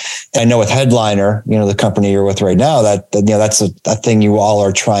discoverability. And I know with Headliner, the company you're with right now, that's a thing you all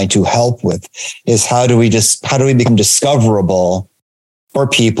are trying to help with, is how do we become discoverable for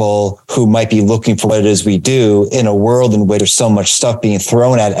people who might be looking for what it is we do in a world in which there's so much stuff being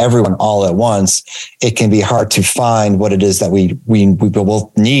thrown at everyone all at once. It can be hard to find what it is that we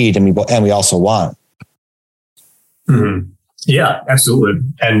both need and we also want. Mm-hmm. Yeah, absolutely.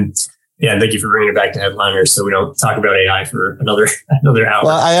 And thank you for bringing it back to Headliner, so we don't talk about AI for another hour.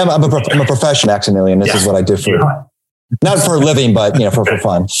 Well, I'm a professional, Maximillian. This is what I do for not for a living, but for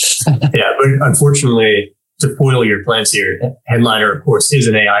fun. Yeah, but unfortunately, to foil your plans here, Headliner, of course, is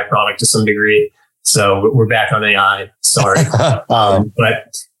an AI product to some degree. So we're back on AI. Sorry.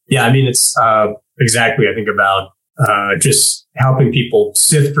 But yeah, I mean, it's exactly, I think, about just helping people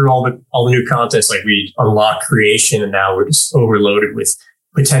sift through all the new content. Like we unlock creation and now we're just overloaded with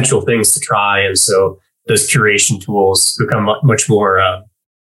potential things to try. And so those curation tools become much more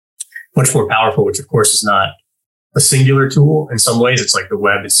powerful, which of course is not a singular tool. In some ways, it's like the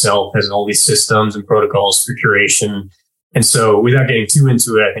web itself has all these systems and protocols for curation. And so without getting too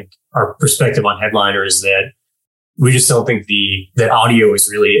into it, I think our perspective on Headliner is that we just don't think that audio is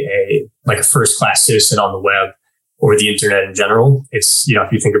really a first class citizen on the web or the internet in general. It's,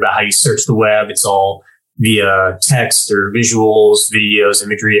 if you think about how you search the web, it's all via text or visuals, videos,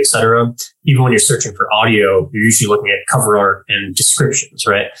 imagery, etc. Even when you're searching for audio, you're usually looking at cover art and descriptions,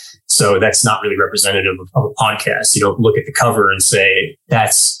 right? So that's not really representative of a podcast. You don't look at the cover and say,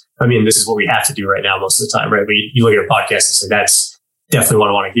 this is what we have to do right now most of the time, right? But you look at a podcast and say, that's definitely what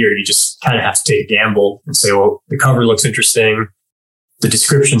I want to hear. You just kind of have to take a gamble and say, well, the cover looks interesting. The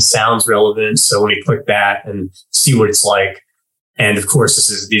description sounds relevant. So when you click that and see what it's like, and of course,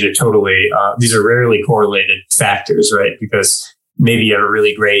 these are rarely correlated factors, right? Because maybe you have a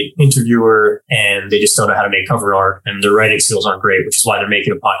really great interviewer and they just don't know how to make cover art and their writing skills aren't great, which is why they're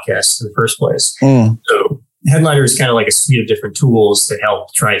making a podcast in the first place. So Headliner is kind of like a suite of different tools that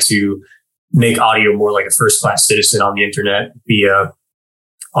help try to make audio more like a first-class citizen on the internet via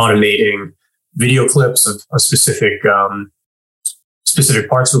automating video clips of specific parts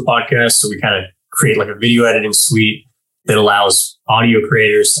of the podcast. So we kind of create like a video editing suite that allows audio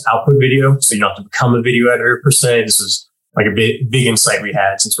creators to output video. So you don't have to become a video editor per se. This is like a big insight we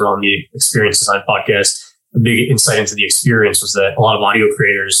had since we're on the experience design podcast. A big insight into the experience was that a lot of audio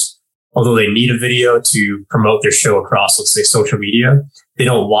creators, although they need a video to promote their show across, let's say, social media, they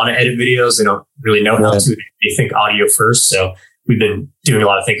don't want to edit videos. They don't really know how to. They think audio first. So we've been doing a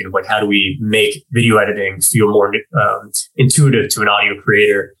lot of thinking of like, how do we make video editing feel more intuitive to an audio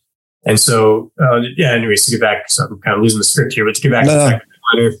creator? And so, anyways, to get back, so I'm kind of losing the script here, but to get back to the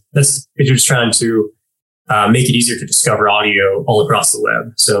Headliner, that's you're just trying to make it easier to discover audio all across the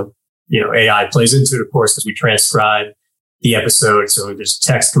web. So, AI plays into it, of course, because we transcribe the episode. So there's a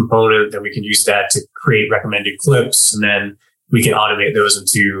text component that we can use that to create recommended clips. And then we can automate those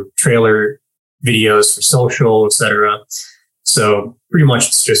into trailer videos for social, etc. So pretty much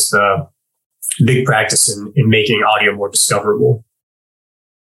it's just a big practice in making audio more discoverable.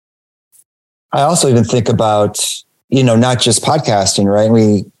 I also even think about, not just podcasting,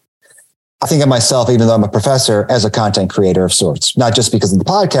 right? I think of myself, even though I'm a professor, as a content creator of sorts, not just because of the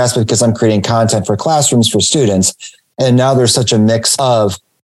podcast, but because I'm creating content for classrooms, for students. And now there's such a mix of,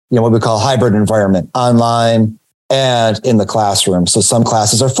 what we call hybrid environment, online and in the classroom. So some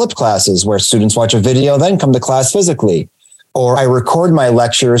classes are flipped classes where students watch a video, then come to class physically. Or I record my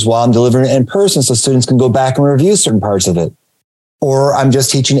lectures while I'm delivering it in person so students can go back and review certain parts of it. Or I'm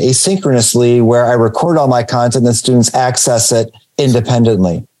just teaching asynchronously where I record all my content and students access it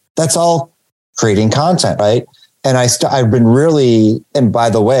independently. That's all creating content, right? And I've been really, and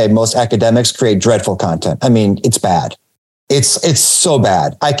by the way, most academics create dreadful content. I mean, it's bad. It's so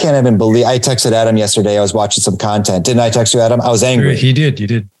bad. I can't even believe, I texted Adam yesterday. I was watching some content. Didn't I text you, Adam? I was angry. You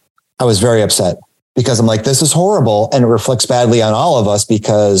did. I was very upset because I'm like, this is horrible. And it reflects badly on all of us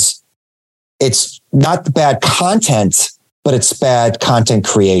because it's not the bad content, but it's bad content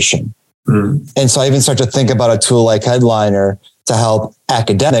creation. And so I even start to think about a tool like Headliner to help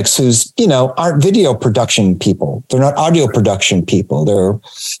academics who's, aren't video production people. They're not audio production people. They're,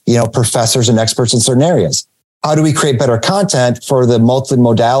 professors and experts in certain areas. How do we create better content for the multiple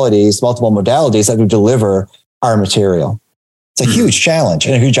modalities that we deliver our material? It's a huge challenge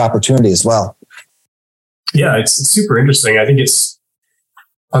and a huge opportunity as well. Yeah, it's super interesting. I think it's,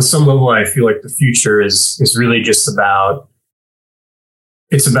 on some level, I feel like the future is really just about,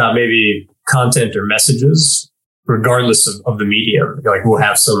 it's about maybe content or messages, regardless of the medium. Like we'll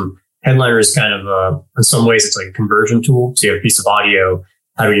have some Headliner is kind of, in some ways, it's like a conversion tool. So you have a piece of audio.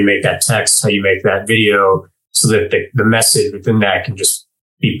 How do you make that text? How do you make that video so that the message within that can just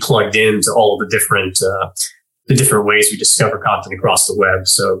be plugged into all of the different ways we discover content across the web.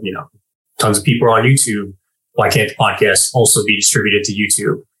 So, tons of people are on YouTube. Why can't the podcast also be distributed to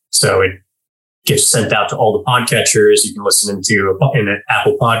YouTube? So it gets sent out to all the podcatchers. You can listen into in an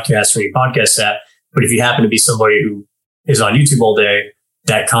Apple Podcast or any podcast app. But if you happen to be somebody who is on YouTube all day,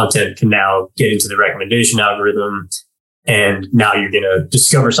 that content can now get into the recommendation algorithm. And now you're going to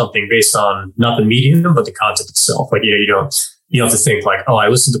discover something based on not the medium, but the content itself. Like, you don't have to think like, oh, I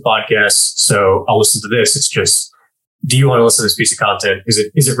listen to podcasts, so I'll listen to this. It's just, do you want to listen to this piece of content? Is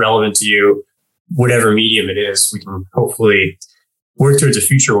it relevant to you? whatever medium it is, we can hopefully work towards a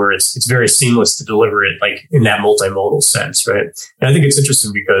future where it's very seamless to deliver it like in that multimodal sense, right? And I think it's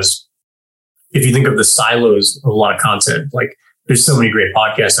interesting because if you think of the silos of a lot of content, like there's so many great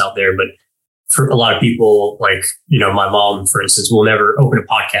podcasts out there, but for a lot of people, like, you know, my mom, for instance, will never open a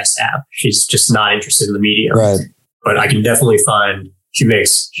podcast app. She's just not interested in the medium. Right. But I can definitely find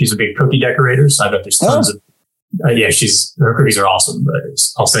she's a big cookie decorator. So I bet there's tons of, her cookies are awesome, but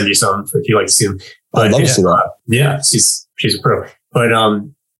I'll send you some if you like to see them. But, I'd love to see that. Yeah, she's a pro. But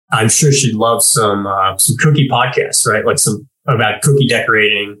I'm sure she'd love some cookie podcasts, right? Like some about cookie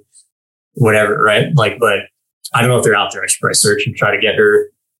decorating, whatever, right? Like, but I don't know if they're out there. I should probably search and try to get her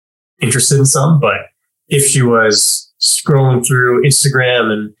interested in some. But if she was scrolling through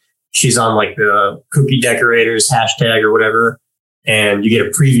Instagram and she's on like the cookie decorators hashtag or whatever, and you get a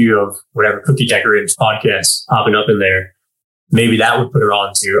preview of whatever cookie decorators podcast popping up in there, maybe that would put her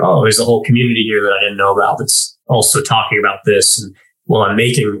on to, oh, there's a whole community here that I didn't know about that's also talking about this. And while I'm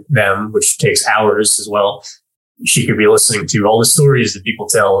making them, which takes hours as well, she could be listening to all the stories that people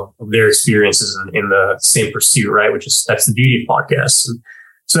tell of their experiences in the same pursuit, right? That's the beauty of podcasts. And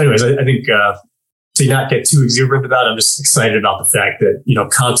so anyways, I think to not get too exuberant about it, I'm just excited about the fact that, you know,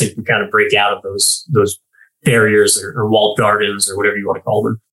 content can kind of break out of those barriers or walled gardens or whatever you want to call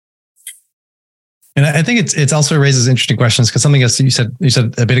them. And I think it's also raises interesting questions, because something else you said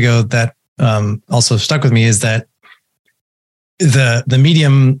a bit ago that also stuck with me is that the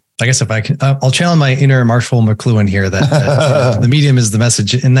medium, I guess if I can, I'll channel my inner Marshall McLuhan here that the medium is the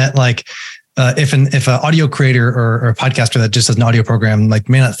message, in that like, if an audio creator or a podcaster that just has an audio program, like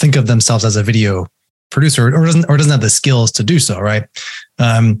may not think of themselves as a video producer or doesn't have the skills to do so. Right.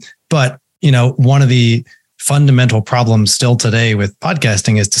 But you know, one of the fundamental problems still today with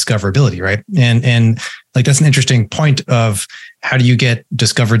podcasting is discoverability. Right. And like, that's an interesting point of how do you get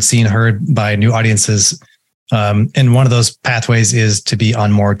discovered, seen, heard by new audiences? And one of those pathways is to be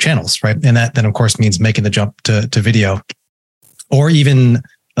on more channels, right? And that then, of course, means making the jump to video, or even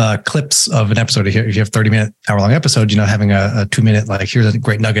clips of an episode. If you have 30-minute, hour-long episode, you know, having a 2-minute, like, here's a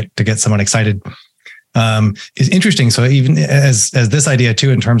great nugget to get someone excited, is interesting. So even as this idea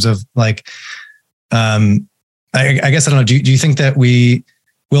too, in terms of like, I guess, I don't know, do you think that we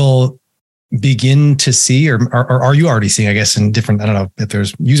will begin to see, or are you already seeing, I guess, in different, I don't know if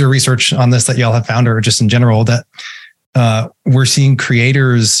there's user research on this that y'all have found, or just in general, that we're seeing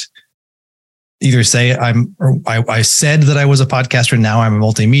creators either say I said that I was a podcaster, now I'm a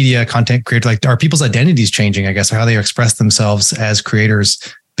multimedia content creator. Like, are people's identities changing, I guess, or how they express themselves as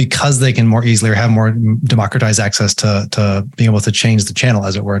creators, because they can more easily or have more democratized access to being able to change the channel,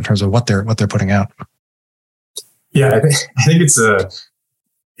 as it were, in terms of what they're putting out? Yeah, I think it's an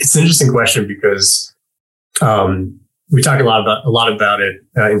interesting question, because we talk a lot about it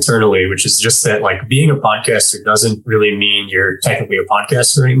internally, which is just that, like, being a podcaster doesn't really mean you're technically a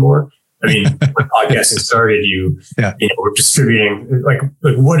podcaster anymore. I mean, when podcasting started, you know, we're distributing, like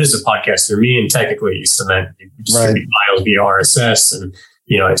what does a podcaster mean? Technically, you distribute files via RSS, and,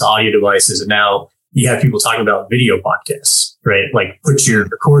 you know, it's audio devices. And now you have people talking about video podcasts, right? Like,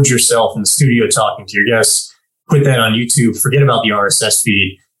 record yourself in the studio talking to your guests, put that on YouTube, forget about the RSS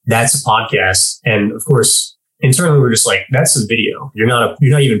feed. That's a podcast. And of course, internally, we're just like, that's a video. You're not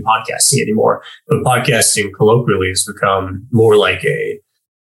even podcasting anymore. But podcasting colloquially has become more like a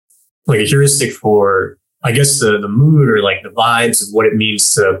heuristic for, I guess, the mood, or like the vibes of what it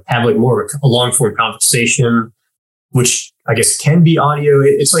means to have like more of a long form conversation, which I guess can be audio.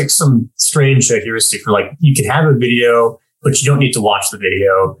 It's like some strange heuristic for, like, you can have a video, but you don't need to watch the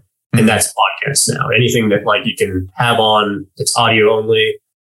video. And that's podcast now. Anything that, like, you can have on, it's audio only,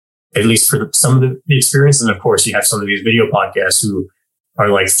 at least for some of the experience. And of course, you have some of these video podcasts who are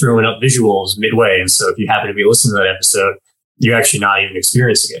like throwing up visuals midway. And so if you happen to be listening to that episode, you're actually not even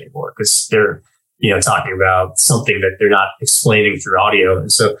experiencing it anymore, because they're, you know, talking about something that they're not explaining through audio.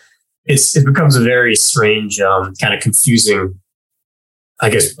 And so it becomes a very strange, kind of confusing,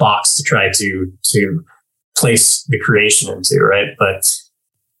 I guess, box to try to place the creation into, right? But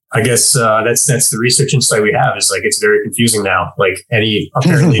I guess that's the research insight we have, is like, it's very confusing now. Like,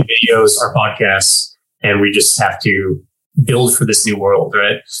 apparently videos are podcasts, and we just have to build for this new world,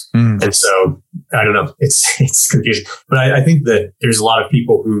 right? And so I don't know, it's confusing, but I think that there's a lot of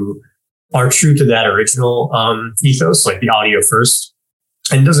people who are true to that original ethos, like the audio first,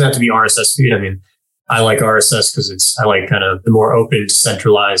 and it doesn't have to be RSS feed. I mean, I like RSS because I like kind of the more open,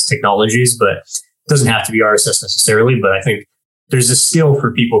 decentralized technologies, but it doesn't have to be RSS necessarily. But I think there's a skill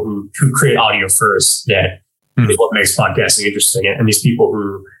for people who create audio first that is what makes podcasting interesting. And these people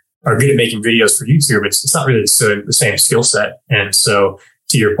who are good at making videos for YouTube, it's not really the same skill set. And so,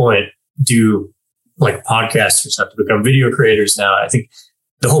 to your point, do like podcasters have to become video creators now. I think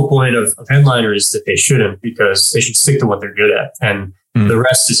the whole point of Headliner is that they shouldn't, because they should stick to what they're good at. And the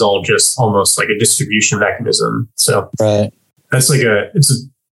rest is all just almost like a distribution mechanism. So that's like it's a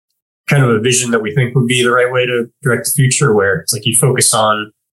kind of a vision that we think would be the right way to direct the future, where it's like you focus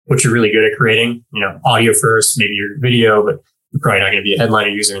on what you're really good at creating, audio first, maybe your video, but you're probably not going to be a Headliner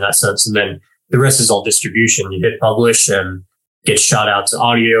user in that sense. And then the rest is all distribution. You hit publish and get shot out to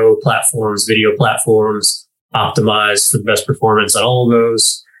audio platforms, video platforms, optimized for the best performance on all of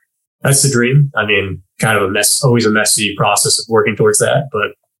those. That's the dream. I mean, kind of always a messy process of working towards that,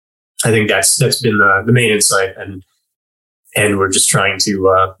 but I think that's been the main insight, and we're just trying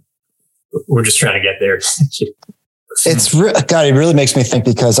to get there. God, it really makes me think,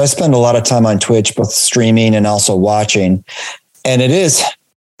 because I spend a lot of time on Twitch, both streaming and also watching, and it's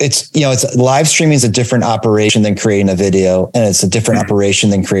live streaming is a different operation than creating a video. And it's a different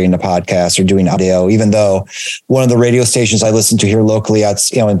operation than creating a podcast or doing audio, even though one of the radio stations I listen to here locally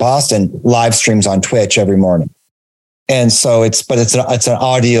in Boston live streams on Twitch every morning. And so it's an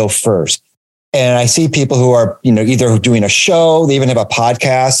audio first. And I see people who are, either doing a show, they even have a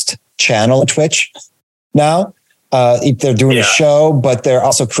podcast channel on Twitch now. They're doing a show, but they're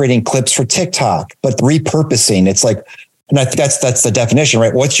also creating clips for TikTok, but repurposing. It's like, and I think that's the definition,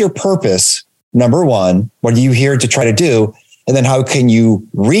 right? What's your purpose? Number one, what are you here to try to do? And then how can you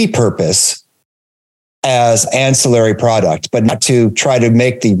repurpose as ancillary product, but not to try to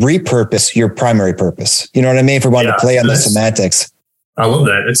make the repurpose your primary purpose? You know what I mean? If we want to play on the semantics. I love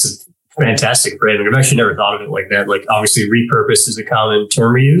that. It's a fantastic framing. I've actually never thought of it like that. Like, obviously repurpose is a common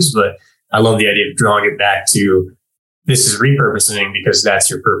term we use, but I love the idea of drawing it back to this is repurposing because that's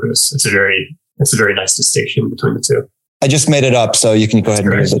your purpose. It's a very nice distinction between the two. I just made it up, so you can go ahead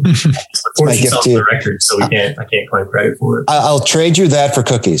and use it. It's my gift to you. The record, so I can't claim credit for it. I'll trade you that for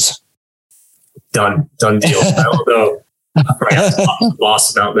cookies. Done deal. I don't know. I probably have to talk to the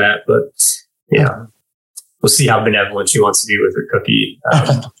boss about that, but yeah, we'll see how benevolent she wants to be with her cookie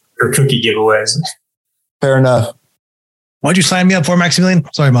giveaways. Fair enough. What'd you sign me up for, Maximillian?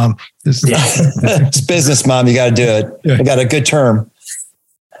 Sorry, Mom. It's business, Mom. You got to do it. Yeah. I got a good term.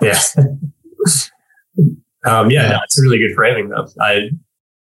 Yeah. It's a really good framing though. I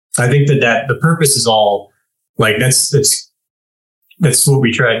think that the purpose is all like, that's what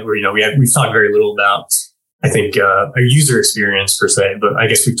we tried. We've talked very little about, I think, a user experience per se, but I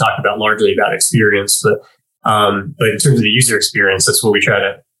guess we've talked about largely about experience, but in terms of the user experience, that's what we try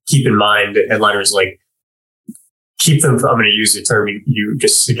to keep in mind. Headliners, like, keep them, I'm going to use the term, you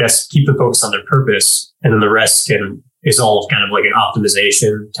just suggest, keep them focused on their purpose, and then the rest is all kind of like an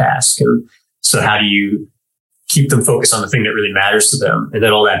optimization task. And so how do you keep them focused on the thing that really matters to them? And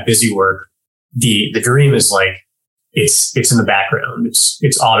then all that busy work, the dream is like, it's in the background.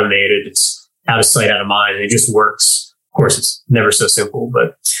 It's automated. It's out of sight, out of mind. And it just works. Of course, it's never so simple,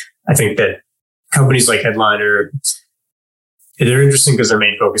 but I think that companies like Headliner, they're interesting because their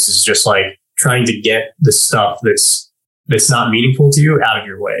main focus is just like trying to get the stuff that's not meaningful to you out of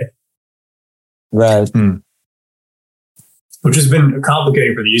your way. Right. Which has been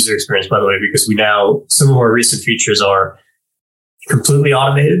complicating for the user experience, by the way, because some of our recent features are completely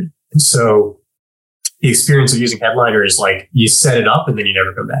automated. And so the experience of using Headliner is like you set it up and then you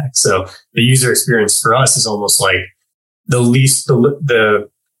never come back. So the user experience for us is almost like the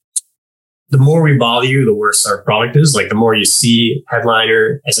more we bother you, the worse our product is. Like, the more you see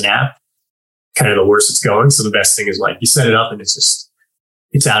Headliner as an app, kind of the worse it's going. So the best thing is like you set it up and it's just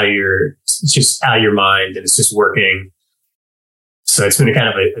out of your mind and it's just working. So it's been a kind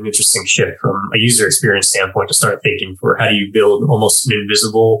of an interesting shift from a user experience standpoint to start thinking for how do you build almost an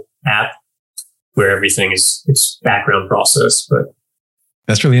invisible app where everything it's background process. But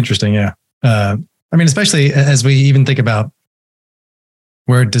that's really interesting. Yeah. I mean, especially as we even think about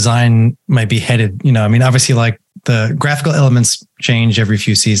where design might be headed, obviously like the graphical elements change every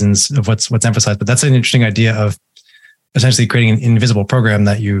few seasons of what's emphasized, but that's an interesting idea of essentially creating an invisible program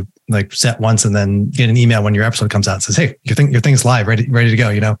that you like set once and then get an email when your episode comes out and says, hey, your thing's live, ready to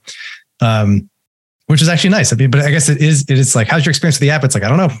go, which is actually nice. I mean, but I guess it is like, how's your experience with the app? It's like, I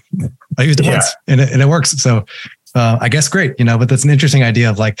don't know. I used it once and it works. So I guess great, but that's an interesting idea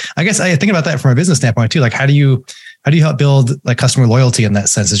of like, I guess I think about that from a business standpoint too. Like, how do you help build like customer loyalty in that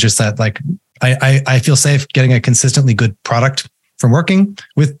sense? It's just that like, I feel safe getting a consistently good product from working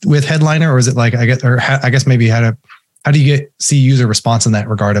with Headliner, or is it like, I guess maybe how do you see user response in that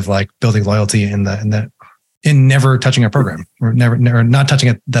regard of like building loyalty in never touching a program or never not touching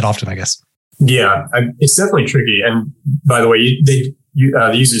it that often, I guess. Yeah, it's definitely tricky. And by the way, the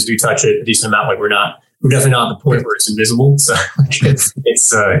users do touch it a decent amount. Like we're definitely not at the point where it's invisible. So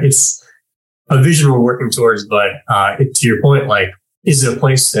it's a vision we're working towards, but to your point, like, is it a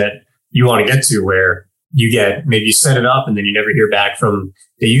place that you want to get to where maybe you set it up and then you never hear back from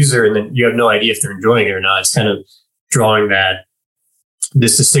the user and then you have no idea if they're enjoying it or not. It's kind of drawing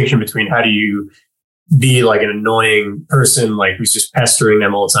this distinction between how do you be like an annoying person, like who's just pestering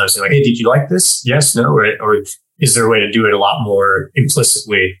them all the time, saying like, hey, did you like this? Yes, no, right? Or is there a way to do it a lot more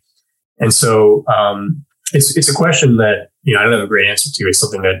implicitly? And so it's a question that, I don't have a great answer to. It's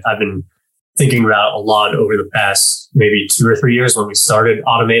something that I've been thinking about a lot over the past maybe 2 or 3 years when we started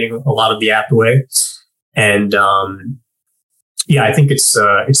automating a lot of the app away. And I think it's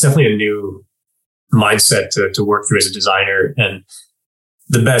definitely a new mindset to work through as a designer. And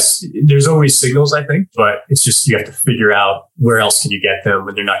there's always signals, I think, but it's just, you have to figure out where else can you get them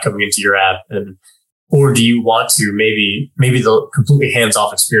when they're not coming into your app. Or do you want to, maybe the completely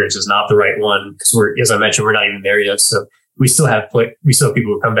hands-off experience is not the right one, because as I mentioned, we're not even there yet. So we still have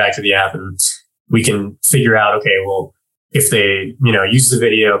people who come back to the app and we can figure out, okay, well, if they, use the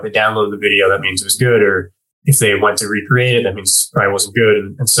video, if they download the video, that means it was good. Or if they went to recreate it, that means it probably wasn't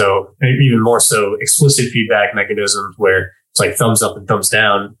good. And so even more so explicit feedback mechanisms where it's like thumbs up and thumbs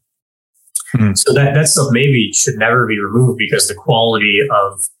down. So that stuff maybe should never be removed because the quality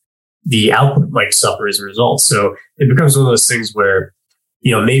of the output might suffer as a result. So it becomes one of those things where,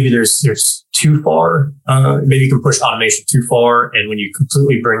 maybe there's too far, maybe you can push automation too far. And when you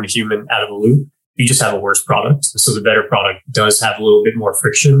completely bring the human out of the loop, you just have a worse product. So the better product does have a little bit more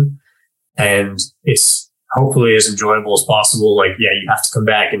friction and it's hopefully as enjoyable as possible. Like, yeah, you have to come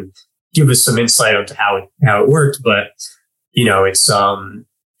back and give us some insight into how it worked, but it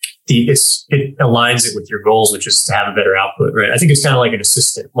aligns it with your goals, which is to have a better output, right? I think it's kind of like an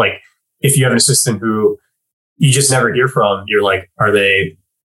assistant. Like if you have an assistant who you just never hear from, you're like, what are they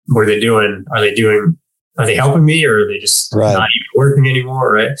doing? Are they helping me, or are they just not even working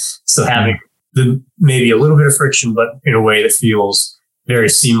anymore? Right. So having maybe a little bit of friction, but in a way that feels very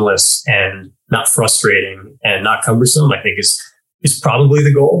seamless and not frustrating and not cumbersome, I think is probably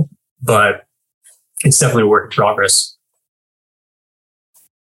the goal, but it's definitely a work in progress.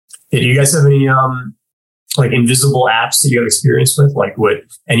 Do you guys have any like invisible apps that you have experience with? Like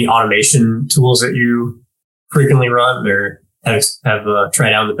any automation tools that you frequently run or have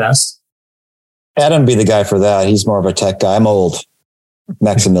tried out in the past? Adam be the guy for that. He's more of a tech guy. I'm old.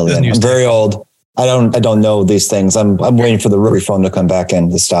 Maximillian. I'm very old. I don't know these things. I'm waiting for the rotary phone to come back in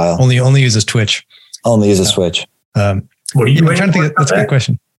the style. Only uses Twitch. Only uses Twitch. What are you I'm trying to think. That's a good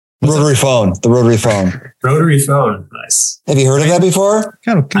question. The rotary phone. Rotary phone. Nice. Have you heard of that before?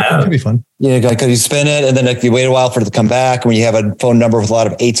 Could be fun. Yeah, because you spin it and then you wait a while for it to come back. And when you have a phone number with a lot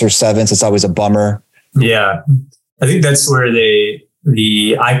of 8s or 7s, it's always a bummer. Yeah. I think that's where the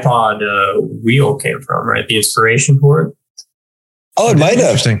iPod wheel came from, right? The inspiration for it. Oh, it might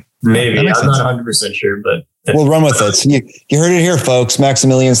have. Interesting. Maybe. I'm not 100% sure, but we'll run with it. You heard it here, folks.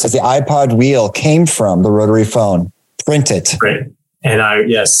 Maximillian says the iPod wheel came from the rotary phone. Print it. Right. And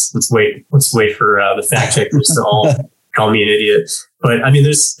let's wait for the fact checkers to all call me an idiot. But I mean,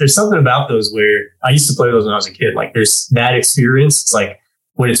 there's something about those where I used to play those when I was a kid. Like there's that experience. It's like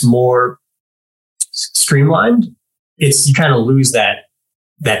when it's more streamlined, you kind of lose that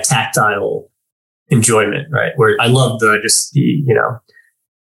tactile enjoyment, right? Where I love the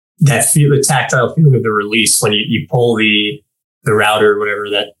tactile feeling of the release when you pull the router, whatever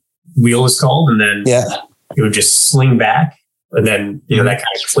that wheel is called, and then it would just sling back. And then, that kind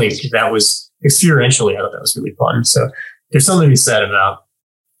of clink, that was experientially, I thought that was really fun. So there's something to be said about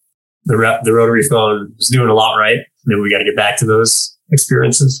the rotary phone was doing a lot right. Maybe we got to get back to those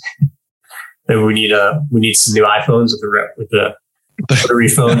experiences. Maybe we need some new iPhones with the rotary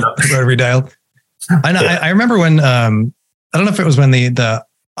phone. Rotary dial. I know. I remember when, I don't know if it was when the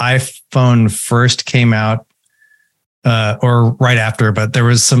iPhone first came out, or right after, but there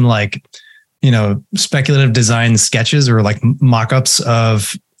was some speculative design sketches or like mock-ups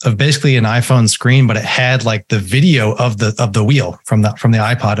of basically an iPhone screen, but it had like the video of the wheel from the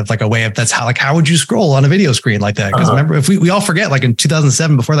iPod of like a way of how would you scroll on a video screen like that? Because remember, if we all forget, like in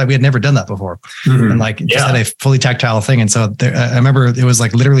 2007, before that, we had never done that before, and just had a fully tactile thing. And so I remember it was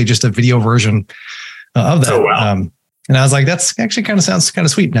like literally just a video version of that. Oh, wow. And I was like, that's actually sounds kind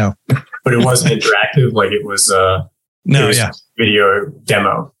of sweet now. But it wasn't interactive, like it was video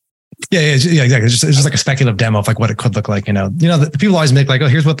demo. Yeah, exactly. It's just like a speculative demo of like what it could look like. The people always make like, oh,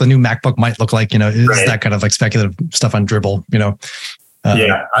 here's what the new MacBook might look like. It's that kind of like speculative stuff on Dribbble.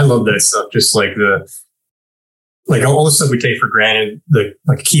 Yeah, I love that stuff. Just like all the stuff we take for granted, the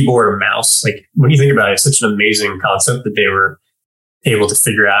like keyboard or mouse. Like when you think about it, it's such an amazing concept that they were able to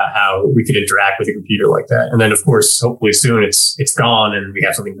figure out how we could interact with a computer like that. And then, of course, hopefully soon it's gone and we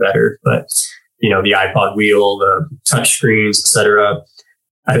have something better. But the iPod wheel, the touch screens, etc.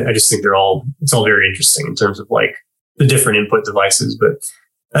 I just think it's all very interesting in terms of like the different input devices, but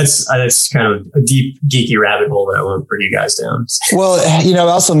that's kind of a deep geeky rabbit hole that I won't bring you guys down. Well, it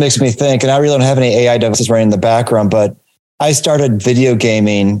also makes me think, and I really don't have any AI devices running in the background, but I started video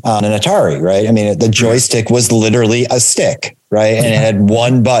gaming on an Atari, right? I mean, the joystick was literally a stick, right? And it had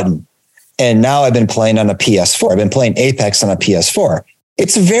one button. And now I've been playing on a PS4. I've been playing Apex on a PS4.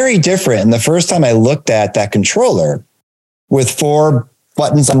 It's very different. And the first time I looked at that controller with 4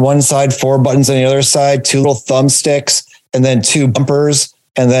 buttons on one side, 4 buttons on the other side, 2 little thumbsticks, and then 2 bumpers.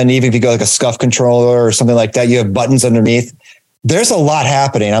 And then even if you go like a SCUF controller or something like that, you have buttons underneath. There's a lot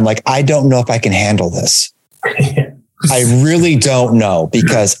happening. I'm like, I don't know if I can handle this. I really don't know,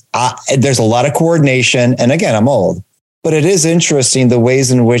 because there's a lot of coordination. And again, I'm old, but it is interesting the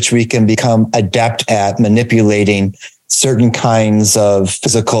ways in which we can become adept at manipulating certain kinds of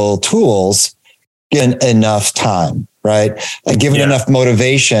physical tools given enough time, right? And given enough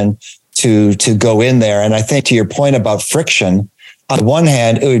motivation to go in there. And I think to your point about friction, on the one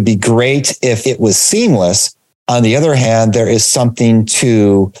hand, it would be great if it was seamless. On the other hand, there is something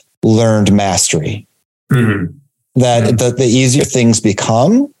to learned mastery. Mm-hmm. That the easier things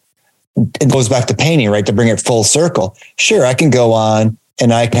become, it goes back to painting, right? To bring it full circle. Sure, I can go on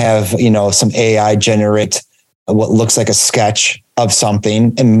and I can have, some AI generate what looks like a sketch of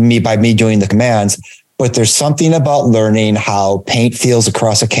something, and by me doing the commands. But there's something about learning how paint feels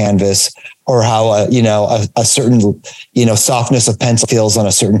across a canvas, or how a certain softness of pencil feels on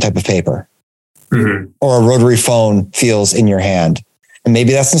a certain type of paper, or a rotary phone feels in your hand. And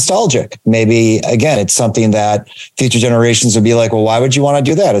maybe that's nostalgic. Maybe, again, it's something that future generations would be like, well, why would you want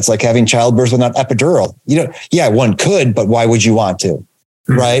to do that? It's like having childbirth without epidural. Yeah, one could, but why would you want to?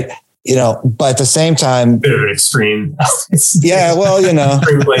 Right? But at the same time, bit of an extreme. Yeah, well,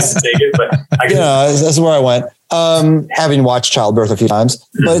 extreme place to take it, but that's where I went. Having watched childbirth a few times,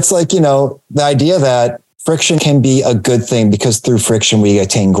 but it's like, the idea that friction can be a good thing, because through friction, we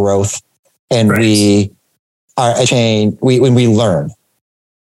attain growth, and we learn.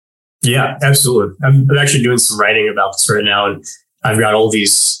 Yeah, absolutely. I'm actually doing some writing about this right now, and I've got all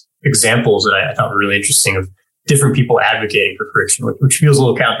these examples that I thought were really interesting of different people advocating for friction, which feels a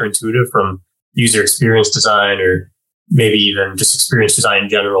little counterintuitive from user experience design, or maybe even just experience design in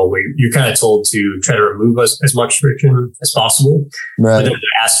general, where you're kind of told to try to remove as much friction as possible. Right. But then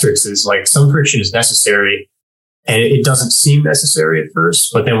the asterisk is like, some friction is necessary, and it doesn't seem necessary at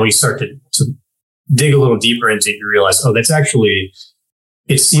first, but then when you start to dig a little deeper into it, you realize, that's actually,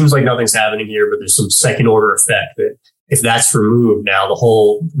 it seems like nothing's happening here, but there's some second order effect that if that's removed, now the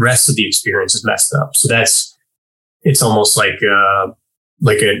whole rest of the experience is messed up. So it's almost like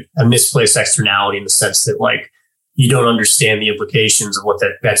a misplaced externality, in the sense that like you don't understand the implications of what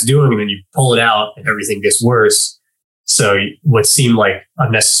that's doing, and then you pull it out and everything gets worse. So what seemed like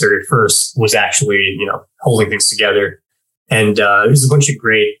unnecessary at first was actually, holding things together. And there's a bunch of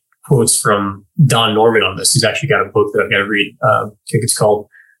great quotes from Don Norman on this. He's actually got a book that I've got to read. I think it's called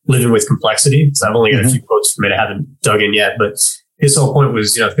Living with Complexity. So I've only got a few quotes from it. I haven't dug in yet, but his whole point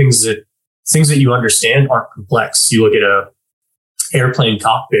was, things that you understand aren't complex. You look at a airplane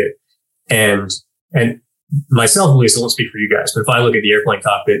cockpit, and myself, at least, I won't speak for you guys, but if I look at the airplane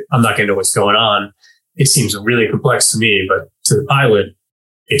cockpit, I'm not going to know what's going on. It seems really complex to me, but to the pilot,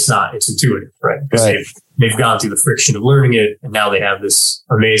 it's not. It's intuitive, right? Because they've gone through the friction of learning it, and now they have this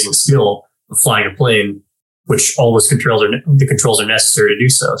amazing skill of flying a plane, which all the controls are necessary to do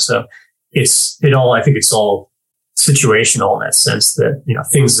so. So I think it's all situational in that sense, that,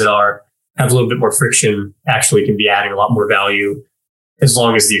 things that have a little bit more friction actually can be adding a lot more value, as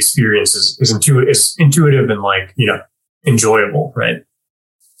long as the experience is intuitive and enjoyable, right?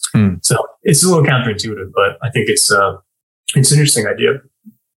 So it's a little counterintuitive, but I think it's an interesting idea.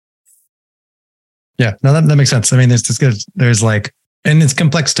 Yeah, no, that makes sense. I mean, there's like, and it's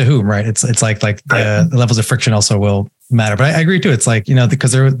complex to whom, right? It's like the levels of friction also will matter. But I agree too. It's like,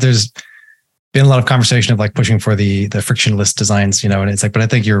 because there's been a lot of conversation of like pushing for the frictionless designs, and it's like, but I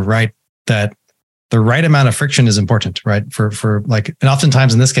think you're right that the right amount of friction is important, right? For like, and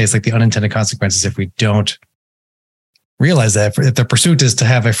oftentimes in this case, like the unintended consequences, if we don't realize that, if the pursuit is to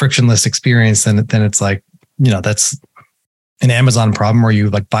have a frictionless experience, then it's like, that's an Amazon problem where you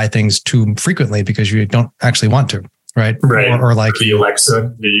like buy things too frequently because you don't actually want to, right? Right. Or like the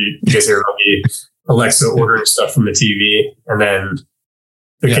Alexa, you guys hear about the Alexa ordering stuff from the TV, and then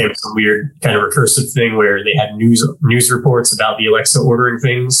there came some weird kind of recursive thing where they had news reports about the Alexa ordering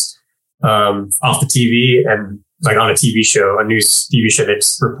things off the TV, and like on a TV show, a news TV show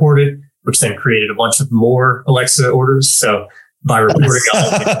that's reported, which then created a bunch of more Alexa orders. So by reporting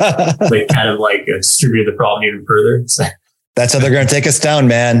on it, they kind of like distribute the problem even further. So. That's how they're going to take us down,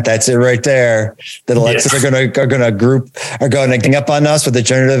 man. That's it right there. The Alexas are going to gang up on us with the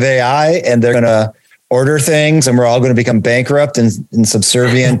generative AI, and they're going to order things, and we're all going to become bankrupt and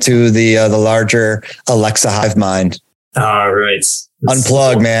subservient to the larger Alexa hive mind. All right.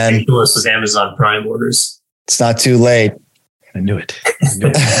 Unplug, man. Ridiculous with Amazon Prime orders. It's not too late. I knew it.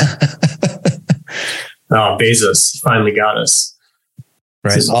 Oh, Bezos finally got us.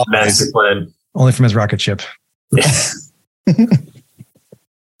 Right. This is a master plan. Only from his rocket ship. Yeah.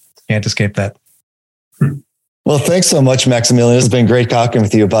 Can't escape that. Well, thanks so much, Maximillian. It's been great talking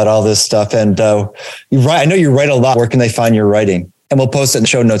with you about all this stuff. And you write. I know you write a lot. Where can they find your writing? And we'll post it in the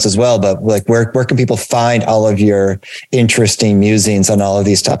show notes as well. But like, where can people find all of your interesting musings on all of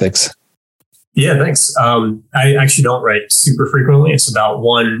these topics? Yeah, thanks. I actually don't write super frequently. It's about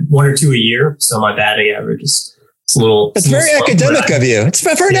one or two a year. So my batting average is a little. It's very academic of you. It's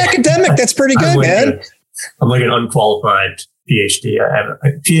very academic. That's pretty good, man. I'm like an unqualified PhD. I have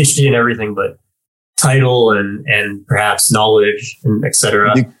a PhD in everything but title and perhaps knowledge and et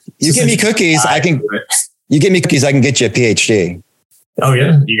cetera. You give me cookies, you give me cookies, I can get you a PhD. Oh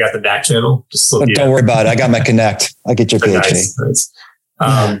yeah, you got the back channel. Don't worry about it. I got my connect. I get your PhD. Nice.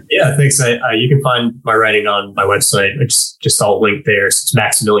 Yeah, thanks. You can find my writing on my website. It's just all linked there. So it's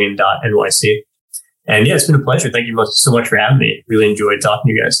maximillian.nyc. And yeah, it's been a pleasure. Thank you so much for having me. Really enjoyed talking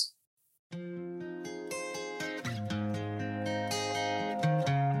to you guys.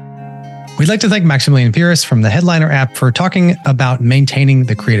 We'd like to thank Maximillian Piras from the Headliner app for talking about maintaining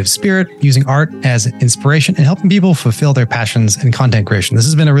the creative spirit, using art as inspiration, and helping people fulfill their passions in content creation. This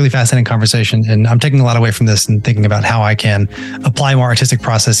has been a really fascinating conversation, and I'm taking a lot away from this and thinking about how I can apply more artistic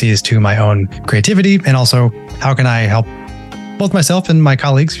processes to my own creativity, and also how can I help both myself and my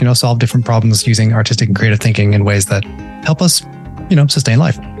colleagues, solve different problems using artistic and creative thinking in ways that help us, sustain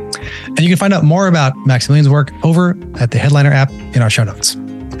life. And you can find out more about Maximillian's work over at the Headliner app in our show notes.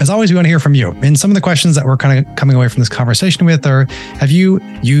 As always, we want to hear from you. And some of the questions that we're kind of coming away from this conversation with are, have you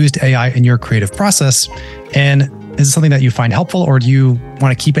used AI in your creative process? And is it something that you find helpful, or do you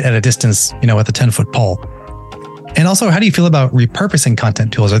want to keep it at a distance, with a 10-foot pole? And also, how do you feel about repurposing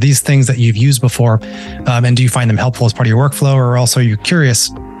content tools? Are these things that you've used before? And do you find them helpful as part of your workflow? Or also are you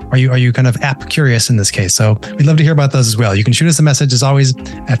curious? Are you kind of app curious in this case? So we'd love to hear about those as well. You can shoot us a message as always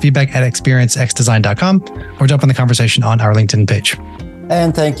at feedback@experiencexdesign.com or jump in the conversation on our LinkedIn page.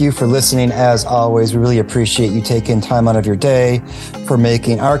 And thank you for listening. As always, we really appreciate you taking time out of your day for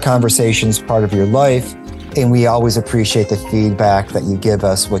making our conversations part of your life. And we always appreciate the feedback that you give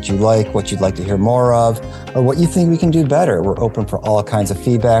us, what you like, what you'd like to hear more of, or what you think we can do better. We're open for all kinds of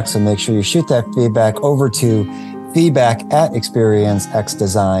feedback. So make sure you shoot that feedback over to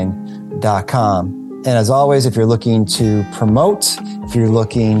feedback@experiencexdesign.com. And as always, if you're looking to promote, if you're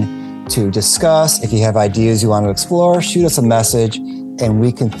looking to discuss, if you have ideas you want to explore, shoot us a message, and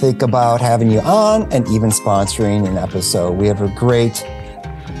we can think about having you on and even sponsoring an episode. We have a great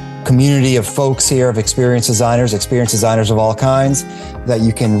community of folks here, of experienced designers of all kinds that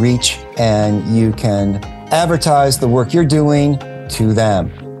you can reach, and you can advertise the work you're doing to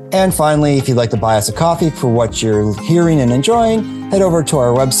them. And finally, if you'd like to buy us a coffee for what you're hearing and enjoying, head over to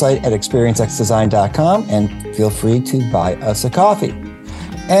our website at experiencexdesign.com and feel free to buy us a coffee.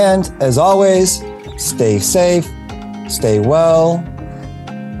 And as always, stay safe, stay well,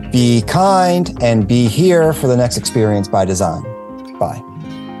 be kind, and be here for the next Experience by Design. Bye.